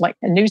packet, like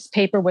a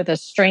newspaper with a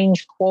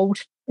strange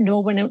quote. No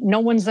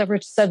one's ever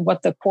said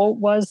what the quote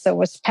was that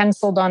was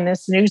penciled on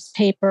this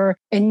newspaper,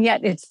 and yet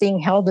it's being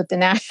held at the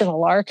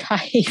National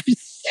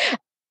Archives.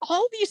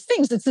 All these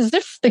things, it's as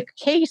if the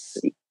case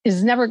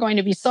is never going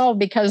to be solved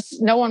because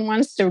no one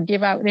wants to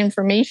give out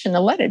information to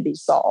let it be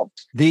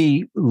solved.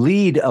 The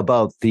lead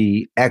about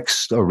the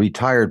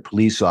retired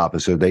police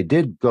officer, they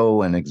did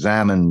go and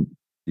examine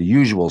the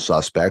usual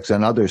suspects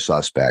and other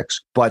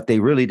suspects, but they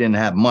really didn't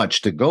have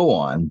much to go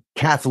on.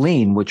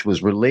 Kathleen, which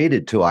was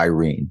related to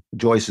Irene,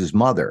 Joyce's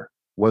mother,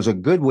 was a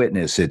good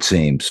witness, it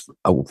seems,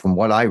 from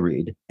what I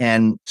read,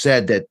 and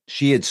said that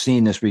she had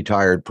seen this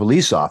retired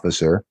police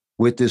officer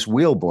with this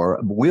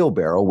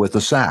wheelbarrow with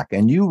a sack.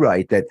 And you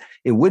write that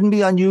it wouldn't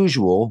be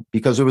unusual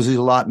because there was these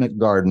allotment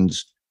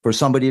gardens for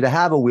somebody to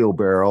have a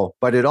wheelbarrow,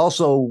 but it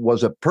also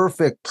was a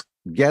perfect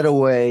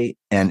getaway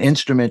and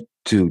instrument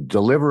to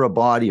deliver a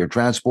body or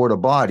transport a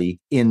body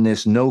in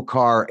this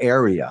no-car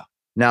area.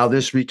 Now,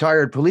 this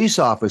retired police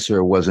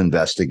officer was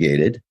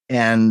investigated.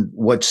 And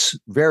what's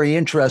very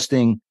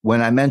interesting,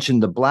 when I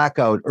mentioned the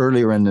blackout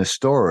earlier in this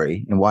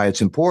story and why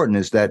it's important,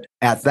 is that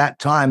at that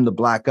time, the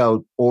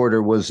blackout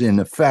order was in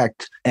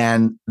effect.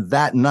 And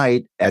that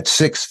night at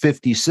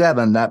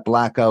 6:57, that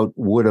blackout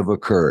would have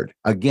occurred.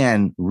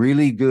 Again,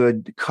 really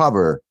good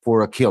cover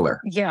for a killer.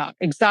 Yeah,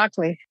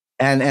 exactly.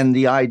 And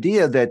the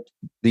idea that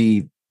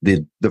the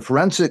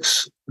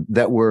forensics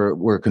that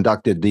were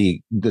conducted,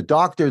 the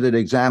doctor that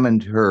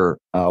examined her,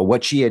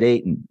 what she had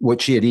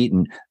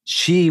eaten,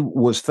 she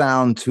was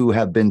found to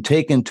have been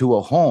taken to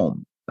a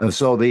home.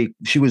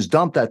 She was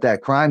dumped at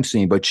that crime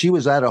scene, but she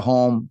was at a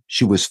home.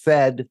 She was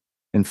fed.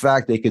 In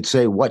fact, they could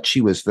say what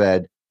she was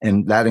fed,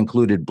 and that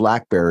included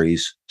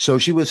blackberries. So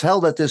she was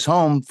held at this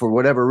home for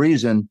whatever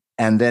reason,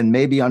 and then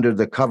maybe under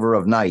the cover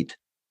of night,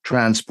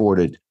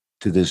 transported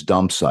to this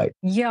dump site.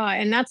 Yeah,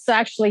 and that's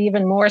actually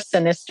even more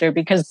sinister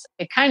because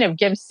it kind of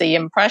gives the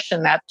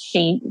impression that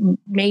she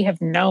may have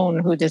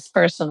known who this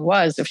person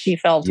was if she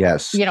felt,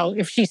 yes,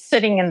 if she's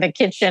sitting in the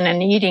kitchen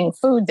and eating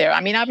food there. I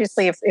mean,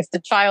 obviously, if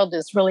the child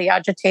is really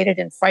agitated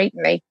and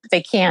frightened,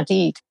 they can't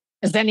eat,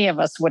 as any of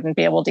us wouldn't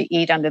be able to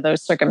eat under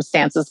those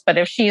circumstances. But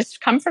if she's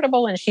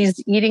comfortable and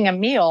she's eating a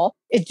meal,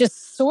 it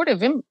just sort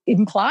of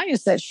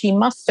implies that she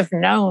must have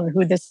known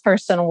who this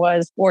person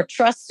was or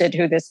trusted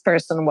who this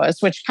person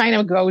was, which kind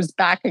of goes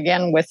back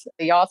again with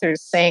the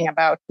authors saying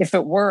about if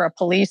it were a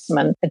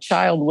policeman, a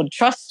child would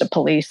trust a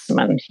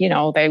policeman.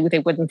 They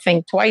wouldn't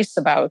think twice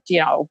about,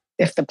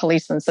 if the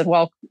policeman said,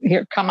 well,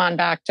 here, come on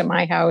back to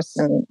my house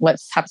and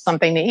let's have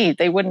something to eat.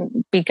 They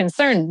wouldn't be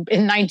concerned.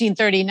 In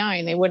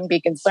 1939, they wouldn't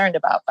be concerned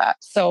about that.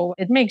 So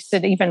it makes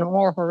it even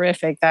more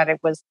horrific that it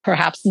was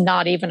perhaps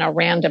not even a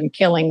random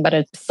killing,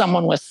 but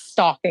someone was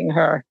stalking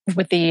her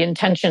with the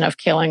intention of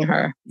killing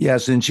her.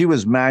 Yes, and she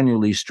was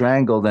manually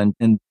strangled,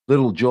 and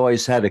little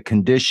Joyce had a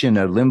condition,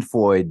 a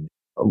lymphoid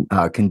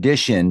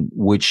condition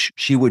which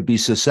she would be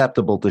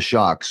susceptible to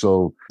shock.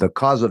 So the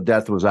cause of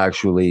death was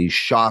actually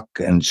shock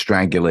and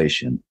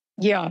strangulation.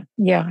 Yeah,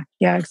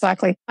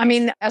 exactly. I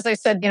mean, as I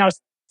said,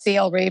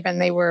 C.L. Raven,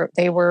 they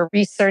were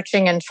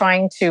researching and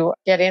trying to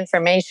get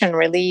information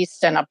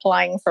released and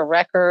applying for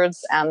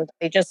records, and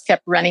they just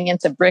kept running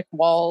into brick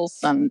walls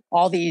and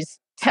all these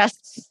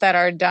tests that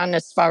are done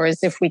as far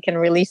as if we can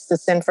release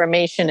this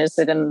information, is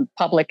it in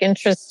public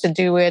interest to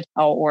do it,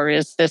 or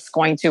is this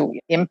going to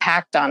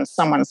impact on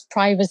someone's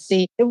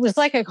privacy? It was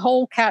like a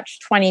whole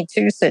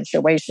catch-22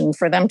 situation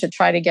for them to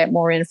try to get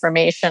more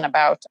information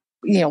about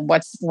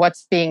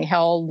what's being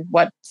held,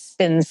 what's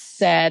been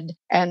said,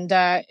 and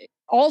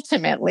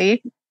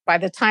ultimately, by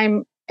the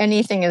time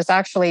anything is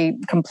actually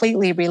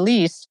completely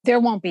released, there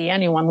won't be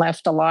anyone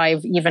left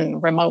alive,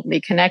 even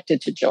remotely connected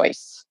to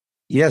Joyce.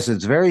 Yes,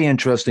 it's very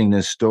interesting,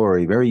 this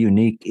story, very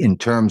unique in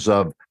terms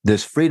of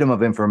this freedom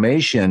of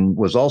information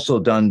was also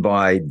done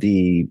by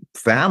the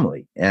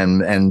family.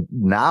 And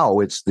now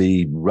it's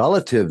the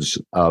relatives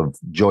of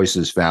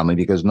Joyce's family,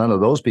 because none of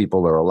those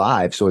people are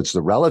alive. So it's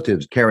the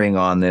relatives carrying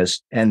on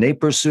this. And they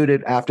pursued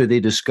it after they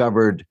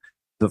discovered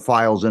the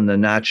files in the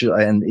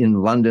in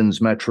London's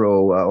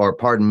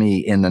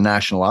in the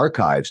National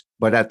Archives.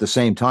 But at the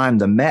same time,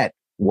 the Met,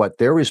 what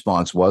their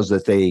response was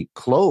that they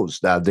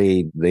closed,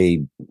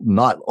 they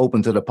not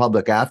open to the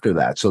public after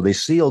that. So they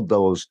sealed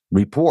those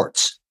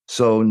reports.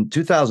 So in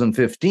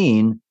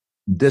 2015,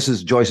 this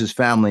is Joyce's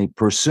family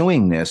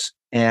pursuing this.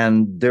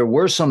 And there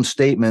were some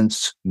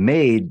statements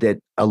made that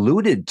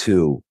alluded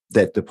to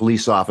that the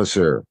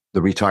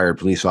retired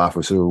police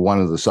officer,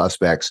 one of the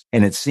suspects.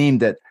 And it seemed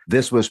that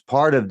this was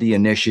part of the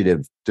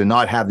initiative to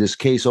not have this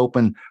case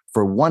open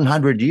for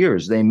 100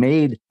 years. They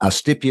made a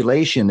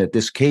stipulation that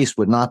this case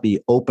would not be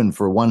open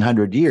for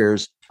 100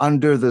 years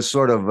under the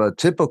sort of a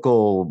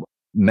typical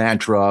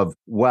mantra of,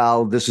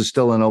 well, this is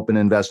still an open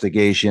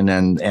investigation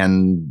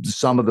and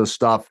some of the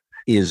stuff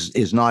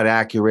is not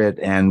accurate.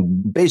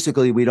 And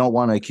basically, we don't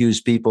want to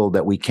accuse people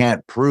that we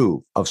can't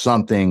prove of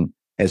something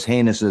as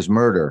heinous as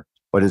murder.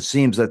 But it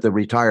seems that the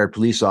retired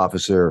police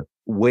officer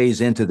weighs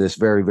into this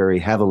very, very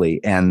heavily.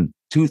 And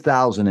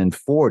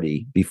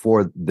 2040,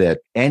 before that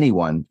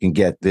anyone can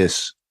get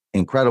this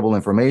incredible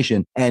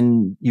information.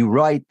 And you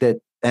write that,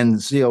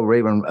 and C.L.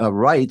 Raven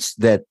writes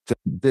that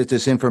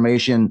this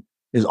information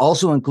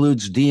also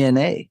includes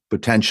DNA,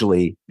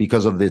 potentially,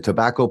 because of the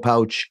tobacco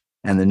pouch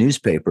and the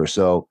newspaper.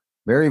 So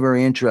very,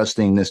 very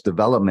interesting, this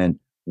development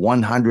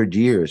 100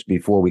 years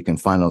before we can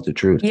find out the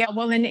truth. Yeah,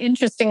 well, and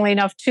interestingly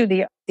enough, too,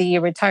 the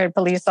retired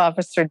police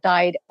officer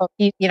died.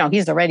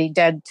 He's already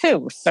dead,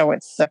 too. So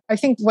it's, I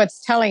think what's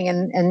telling,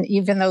 and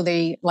even though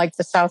they, like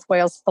the South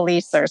Wales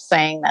police are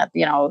saying that,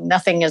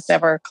 nothing is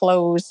ever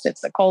closed,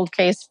 it's a cold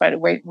case, but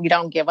we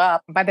don't give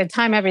up. By the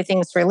time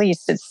everything's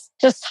released, it's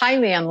just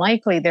highly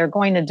unlikely they're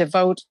going to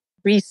devote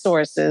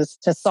resources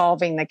to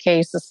solving the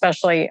case,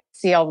 especially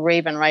C.L.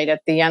 Raven right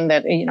at the end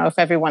that, if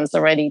everyone's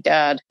already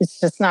dead, it's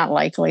just not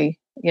likely.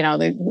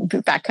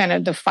 That kind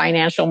of the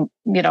financial,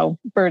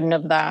 burden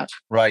of that.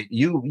 Right.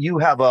 You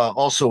have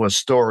also a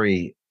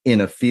story in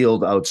a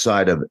field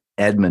outside of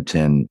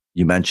Edmonton.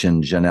 You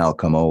mentioned Janelle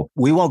Comeau.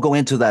 We won't go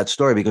into that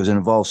story because it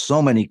involves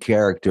so many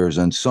characters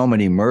and so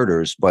many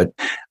murders, but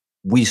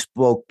we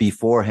spoke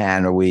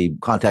beforehand, or we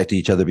contacted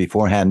each other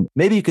beforehand.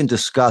 Maybe you can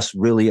discuss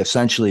really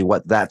essentially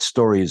what that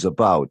story is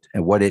about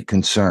and what it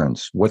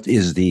concerns. What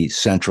is the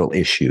central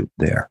issue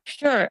there?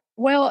 Sure.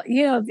 Well,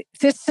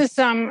 this is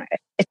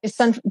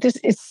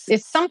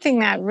it's something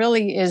that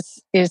really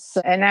is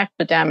an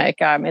epidemic.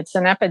 It's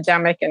an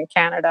epidemic in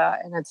Canada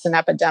and it's an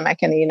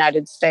epidemic in the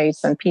United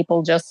States, and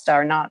people just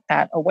are not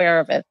that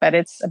aware of it. But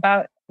it's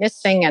about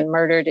missing and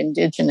murdered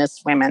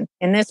Indigenous women.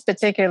 In this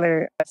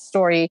particular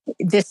story,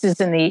 this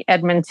is in the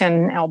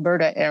Edmonton,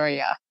 Alberta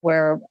area,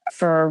 where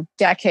for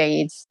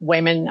decades,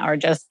 women are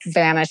just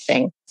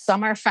vanishing.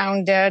 Some are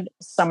found dead,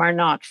 some are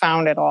not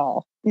found at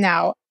all.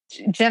 Now,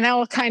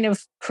 Janelle kind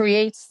of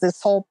creates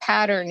this whole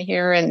pattern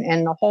here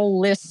and the whole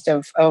list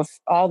of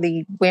all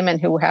the women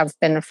who have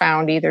been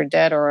found either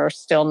dead or are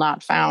still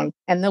not found.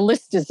 And the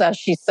list is, as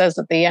she says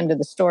at the end of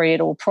the story,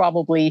 it will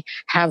probably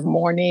have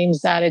more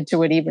names added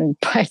to it even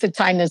by the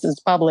time this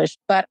is published.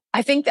 But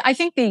I think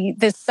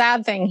the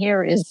sad thing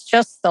here is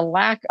just the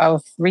lack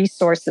of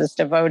resources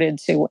devoted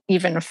to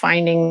even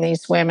finding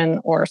these women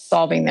or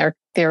solving their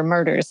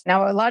murders.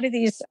 Now, a lot of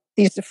these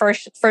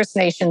First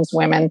Nations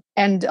women,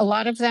 and a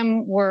lot of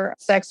them were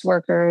sex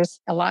workers.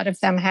 A lot of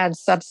them had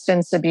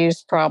substance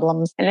abuse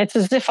problems. And it's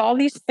as if all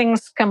these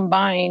things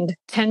combined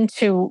tend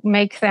to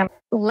make them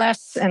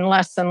less and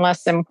less and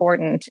less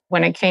important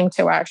when it came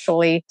to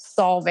actually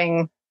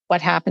solving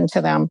what happened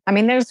to them. I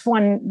mean, there's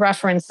one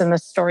reference in the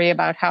story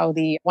about how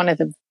one of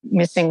the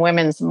missing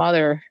women's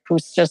mother,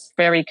 who's just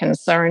very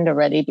concerned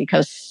already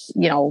because,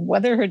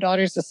 whether her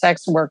daughter's a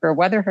sex worker,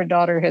 whether her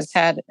daughter has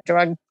had a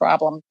drug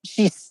problem,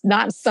 she's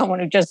not someone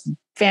who just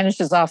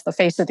vanishes off the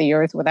face of the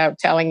earth without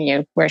telling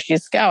you where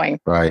she's going.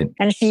 Right.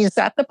 And she's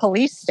at the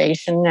police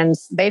station and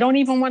they don't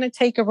even want to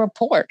take a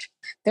report.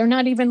 They're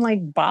not even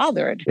like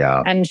bothered.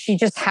 Yeah. And she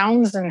just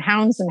hounds and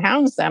hounds and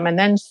hounds them. And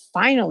then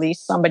finally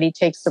somebody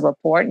takes the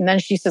report. And then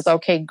she says,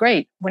 okay,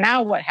 great. Well,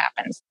 now what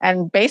happens?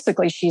 And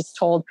basically she's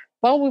told,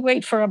 well, we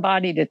wait for a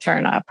body to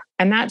turn up.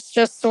 And that's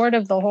just sort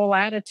of the whole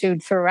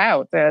attitude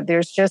throughout.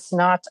 There's just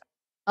not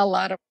a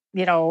lot of,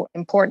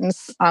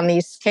 importance on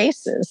these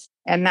cases.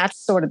 And that's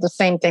sort of the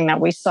same thing that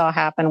we saw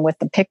happen with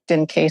the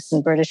Picton case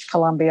in British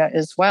Columbia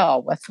as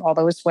well, with all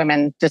those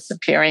women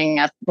disappearing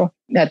at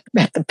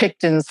the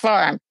Picton's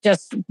farm.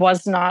 Just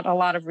was not a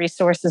lot of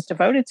resources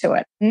devoted to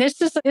it. And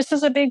this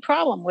is a big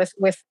problem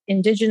with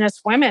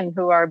Indigenous women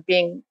who are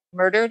being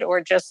murdered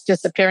or just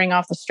disappearing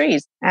off the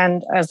streets.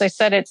 And as I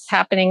said, it's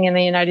happening in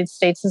the United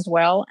States as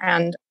well.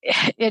 And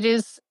it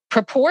is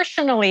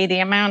proportionally, the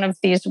amount of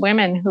these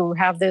women who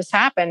have this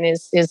happen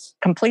is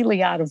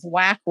completely out of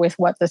whack with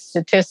what the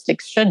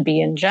statistics should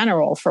be in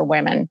general for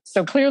women.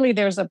 So clearly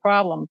there's a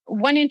problem.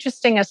 One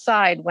interesting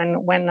aside,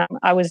 when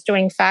I was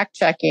doing fact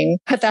checking,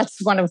 but that's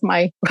one of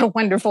my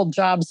wonderful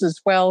jobs as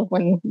well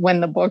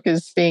when the book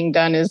is being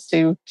done, is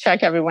to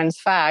check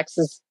everyone's facts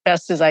as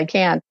best as I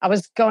can. I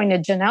was going to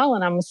Janelle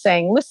and I'm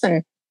saying,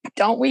 listen,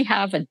 don't we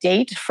have a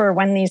date for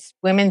when these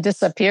women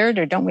disappeared,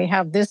 or don't we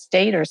have this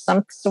date or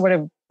some sort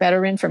of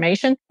better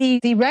information?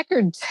 The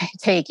record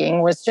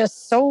taking was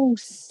just so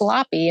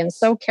sloppy and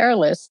so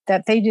careless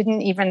that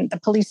the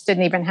police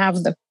didn't even have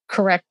the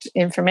correct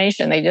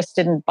information. They just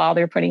didn't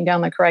bother putting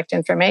down the correct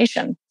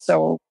information.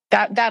 So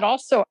that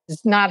also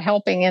is not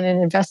helping in an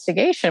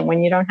investigation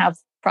when you don't have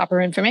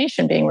proper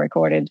information being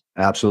recorded.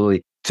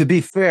 Absolutely. To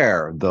be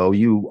fair, though,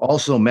 you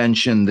also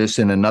mentioned this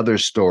in another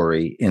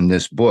story in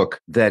this book,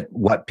 that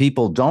what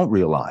people don't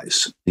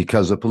realize,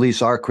 because the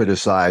police are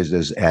criticized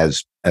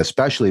as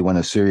especially when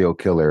a serial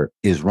killer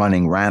is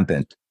running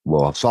rampant,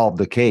 will solve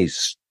the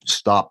case,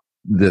 stop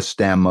the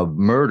stem of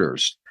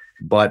murders.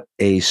 But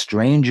a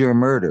stranger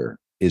murder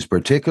is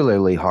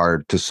particularly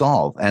hard to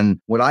solve. And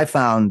what I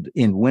found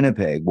in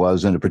Winnipeg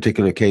was, in a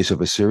particular case of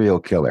a serial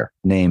killer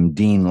named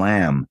Dean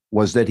Lamb,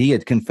 was that he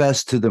had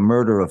confessed to the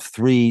murder of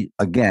three,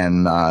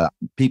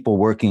 people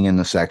working in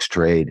the sex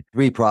trade,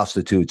 3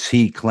 prostitutes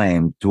he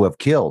claimed to have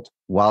killed.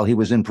 While he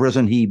was in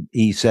prison,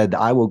 he said,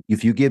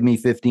 if you give me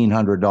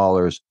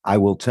 $1,500, I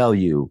will tell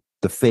you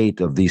the fate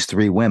of these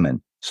 3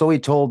 women. So he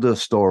told the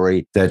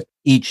story that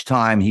each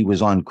time he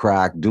was on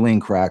crack, doing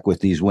crack with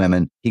these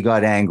women, he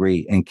got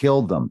angry and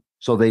killed them.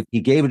 So he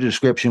gave a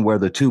description where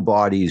the 2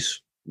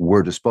 bodies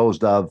were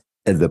disposed of,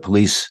 and the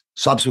police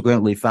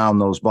subsequently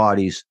found those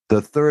bodies.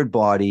 The 3rd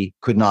body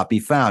could not be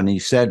found. And he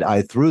said,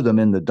 I threw them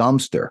in the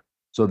dumpster.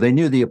 So they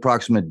knew the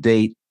approximate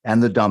date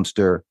and the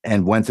dumpster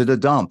and went to the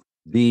dump.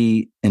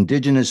 The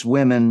Indigenous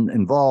women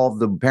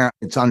involved,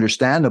 it's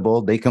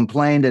understandable, they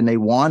complained and they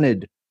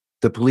wanted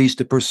the police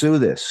to pursue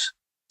this,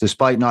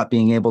 despite not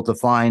being able to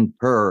find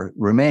her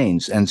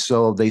remains. And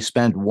so they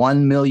spent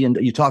 $1 million.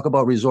 You talk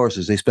about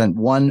resources. They spent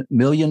 $1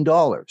 million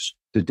to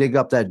dig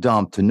up that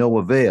dump to no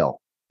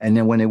avail. And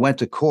then when they went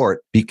to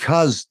court,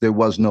 because there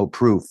was no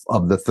proof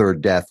of the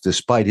 3rd death,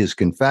 despite his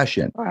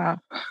confession,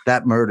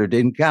 that murder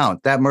didn't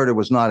count. That murder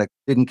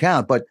didn't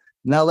count. But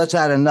now let's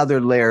add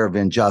another layer of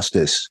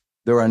injustice.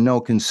 There are no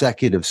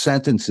consecutive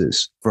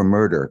sentences for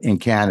murder in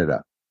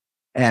Canada.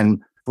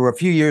 And for a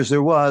few years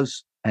there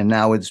was, and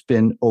now it's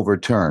been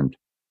overturned.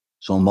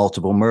 So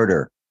multiple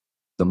murder,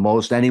 the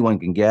most anyone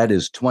can get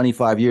is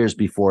 25 years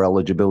before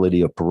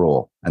eligibility of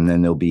parole. And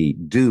then they'll be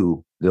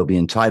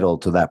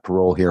entitled to that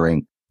parole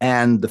hearing.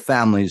 And the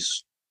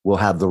families will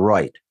have the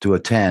right to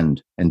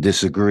attend and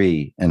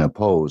disagree and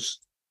oppose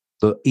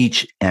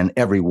each and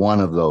every one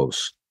of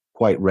those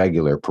quite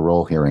regular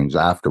parole hearings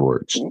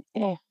afterwards.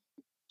 Yeah.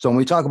 So when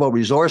we talk about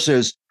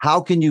resources, how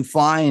can you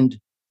find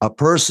a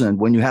person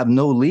when you have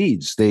no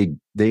leads?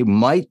 They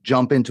might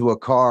jump into a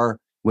car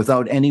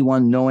without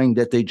anyone knowing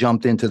that they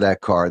jumped into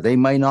that car. They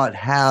might not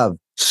have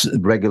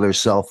regular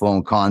cell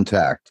phone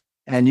contact.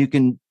 And you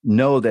can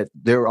know that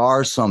there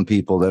are some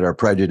people that are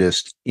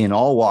prejudiced in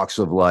all walks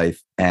of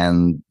life,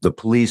 and the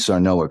police are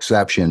no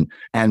exception.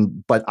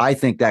 But I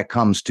think that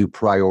comes to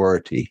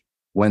priority.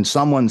 When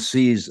someone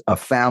sees a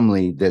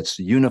family that's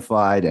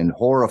unified and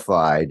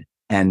horrified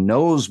and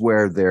knows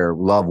where their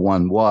loved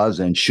one was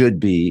and should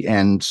be,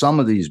 and some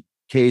of these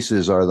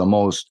cases are the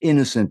most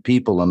innocent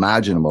people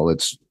imaginable,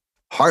 it's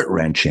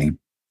heart-wrenching.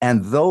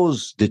 And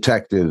those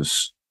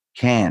detectives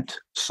can't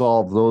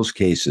solve those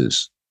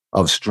cases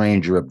of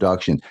stranger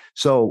abduction.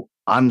 So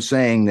I'm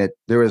saying that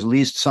there is at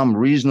least some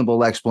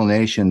reasonable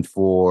explanation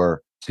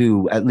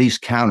to at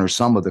least counter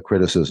some of the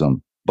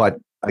criticism. But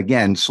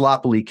again,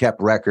 sloppily kept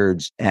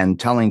records and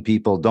telling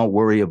people don't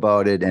worry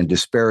about it and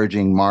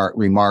disparaging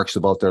remarks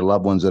about their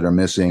loved ones that are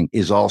missing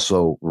is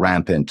also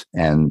rampant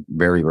and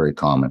very, very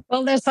common.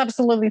 Well, that's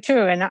absolutely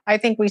true. And I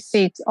think we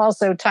see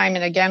also time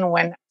and again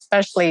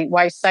especially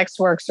why sex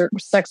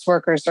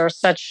workers are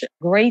such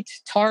great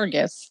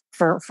targets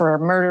for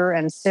murder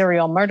and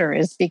serial murder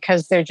is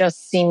because there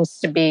just seems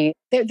to be,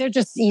 they're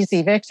just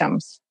easy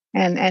victims.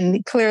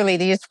 And clearly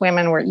these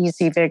women were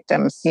easy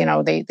victims. You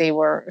know, they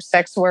were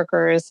sex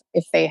workers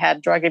if they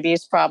had drug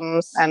abuse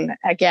problems. And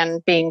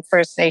again, being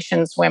First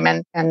Nations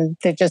women, and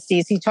they're just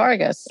easy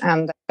targets.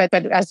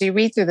 But as you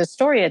read through the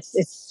story,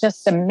 it's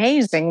just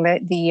amazing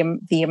that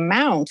the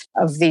amount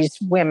of these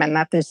women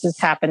that this has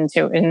happened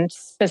to, and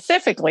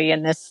specifically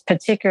in this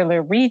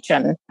particular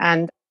region.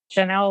 And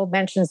Janelle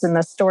mentions in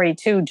the story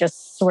too,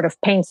 just sort of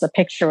paints a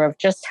picture of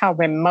just how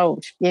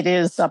remote it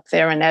is up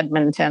there in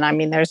Edmonton. I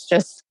mean, there's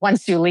just,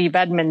 once you leave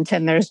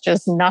Edmonton, there's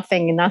just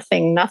nothing. And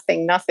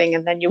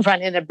then you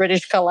run into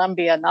British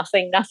Columbia,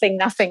 nothing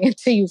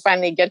until you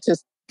finally get to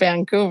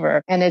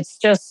Vancouver. And it's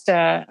just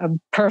a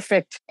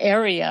perfect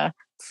area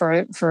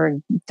for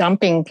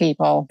dumping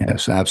people.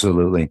 Yes,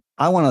 absolutely.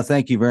 I want to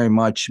thank you very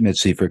much,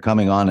 Mitzi, for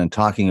coming on and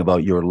talking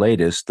about your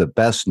latest, the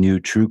best new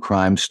true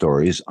crime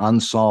stories,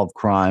 unsolved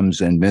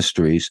crimes and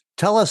mysteries.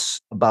 Tell us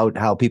about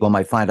how people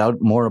might find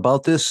out more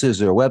about this. Is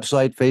there a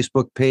website,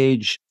 Facebook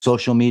page,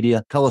 social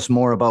media? Tell us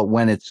more about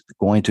when it's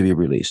going to be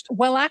released.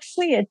 Well,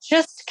 actually, it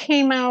just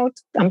came out,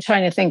 I'm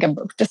trying to think of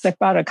just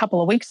about a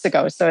couple of weeks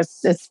ago. So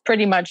it's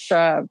pretty much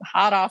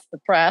hot off the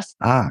press.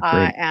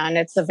 Great. And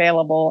it's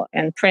available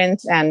in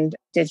print and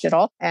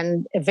digital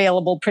and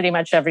available pretty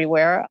much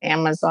everywhere.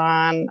 Amazon,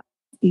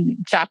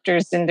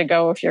 Chapters,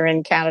 Indigo, if you're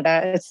in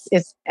Canada.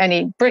 It's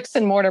any bricks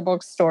and mortar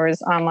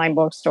bookstores, online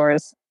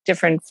bookstores,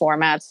 different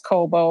formats,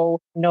 Kobo,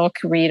 Nook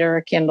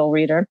Reader, Kindle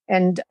Reader.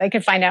 And I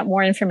can find out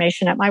more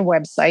information at my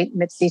website,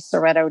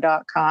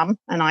 MitziSeretto.com.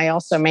 And I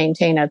also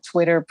maintain a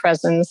Twitter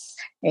presence,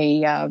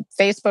 a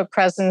Facebook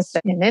presence,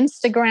 an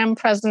Instagram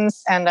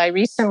presence. And I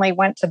recently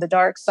went to the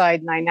dark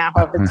side and I now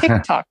have a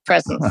TikTok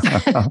presence.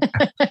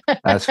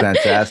 That's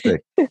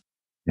fantastic.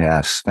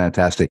 Yes,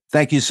 fantastic.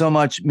 Thank you so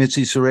much,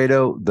 Mitzi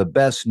Szereto. The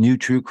best new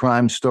true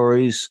crime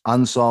stories,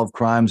 unsolved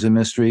crimes and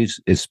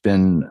mysteries. It's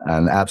been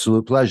an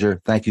absolute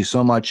pleasure. Thank you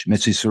so much,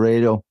 Mitzi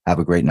Szereto. Have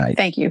a great night.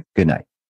 Thank you. Good night.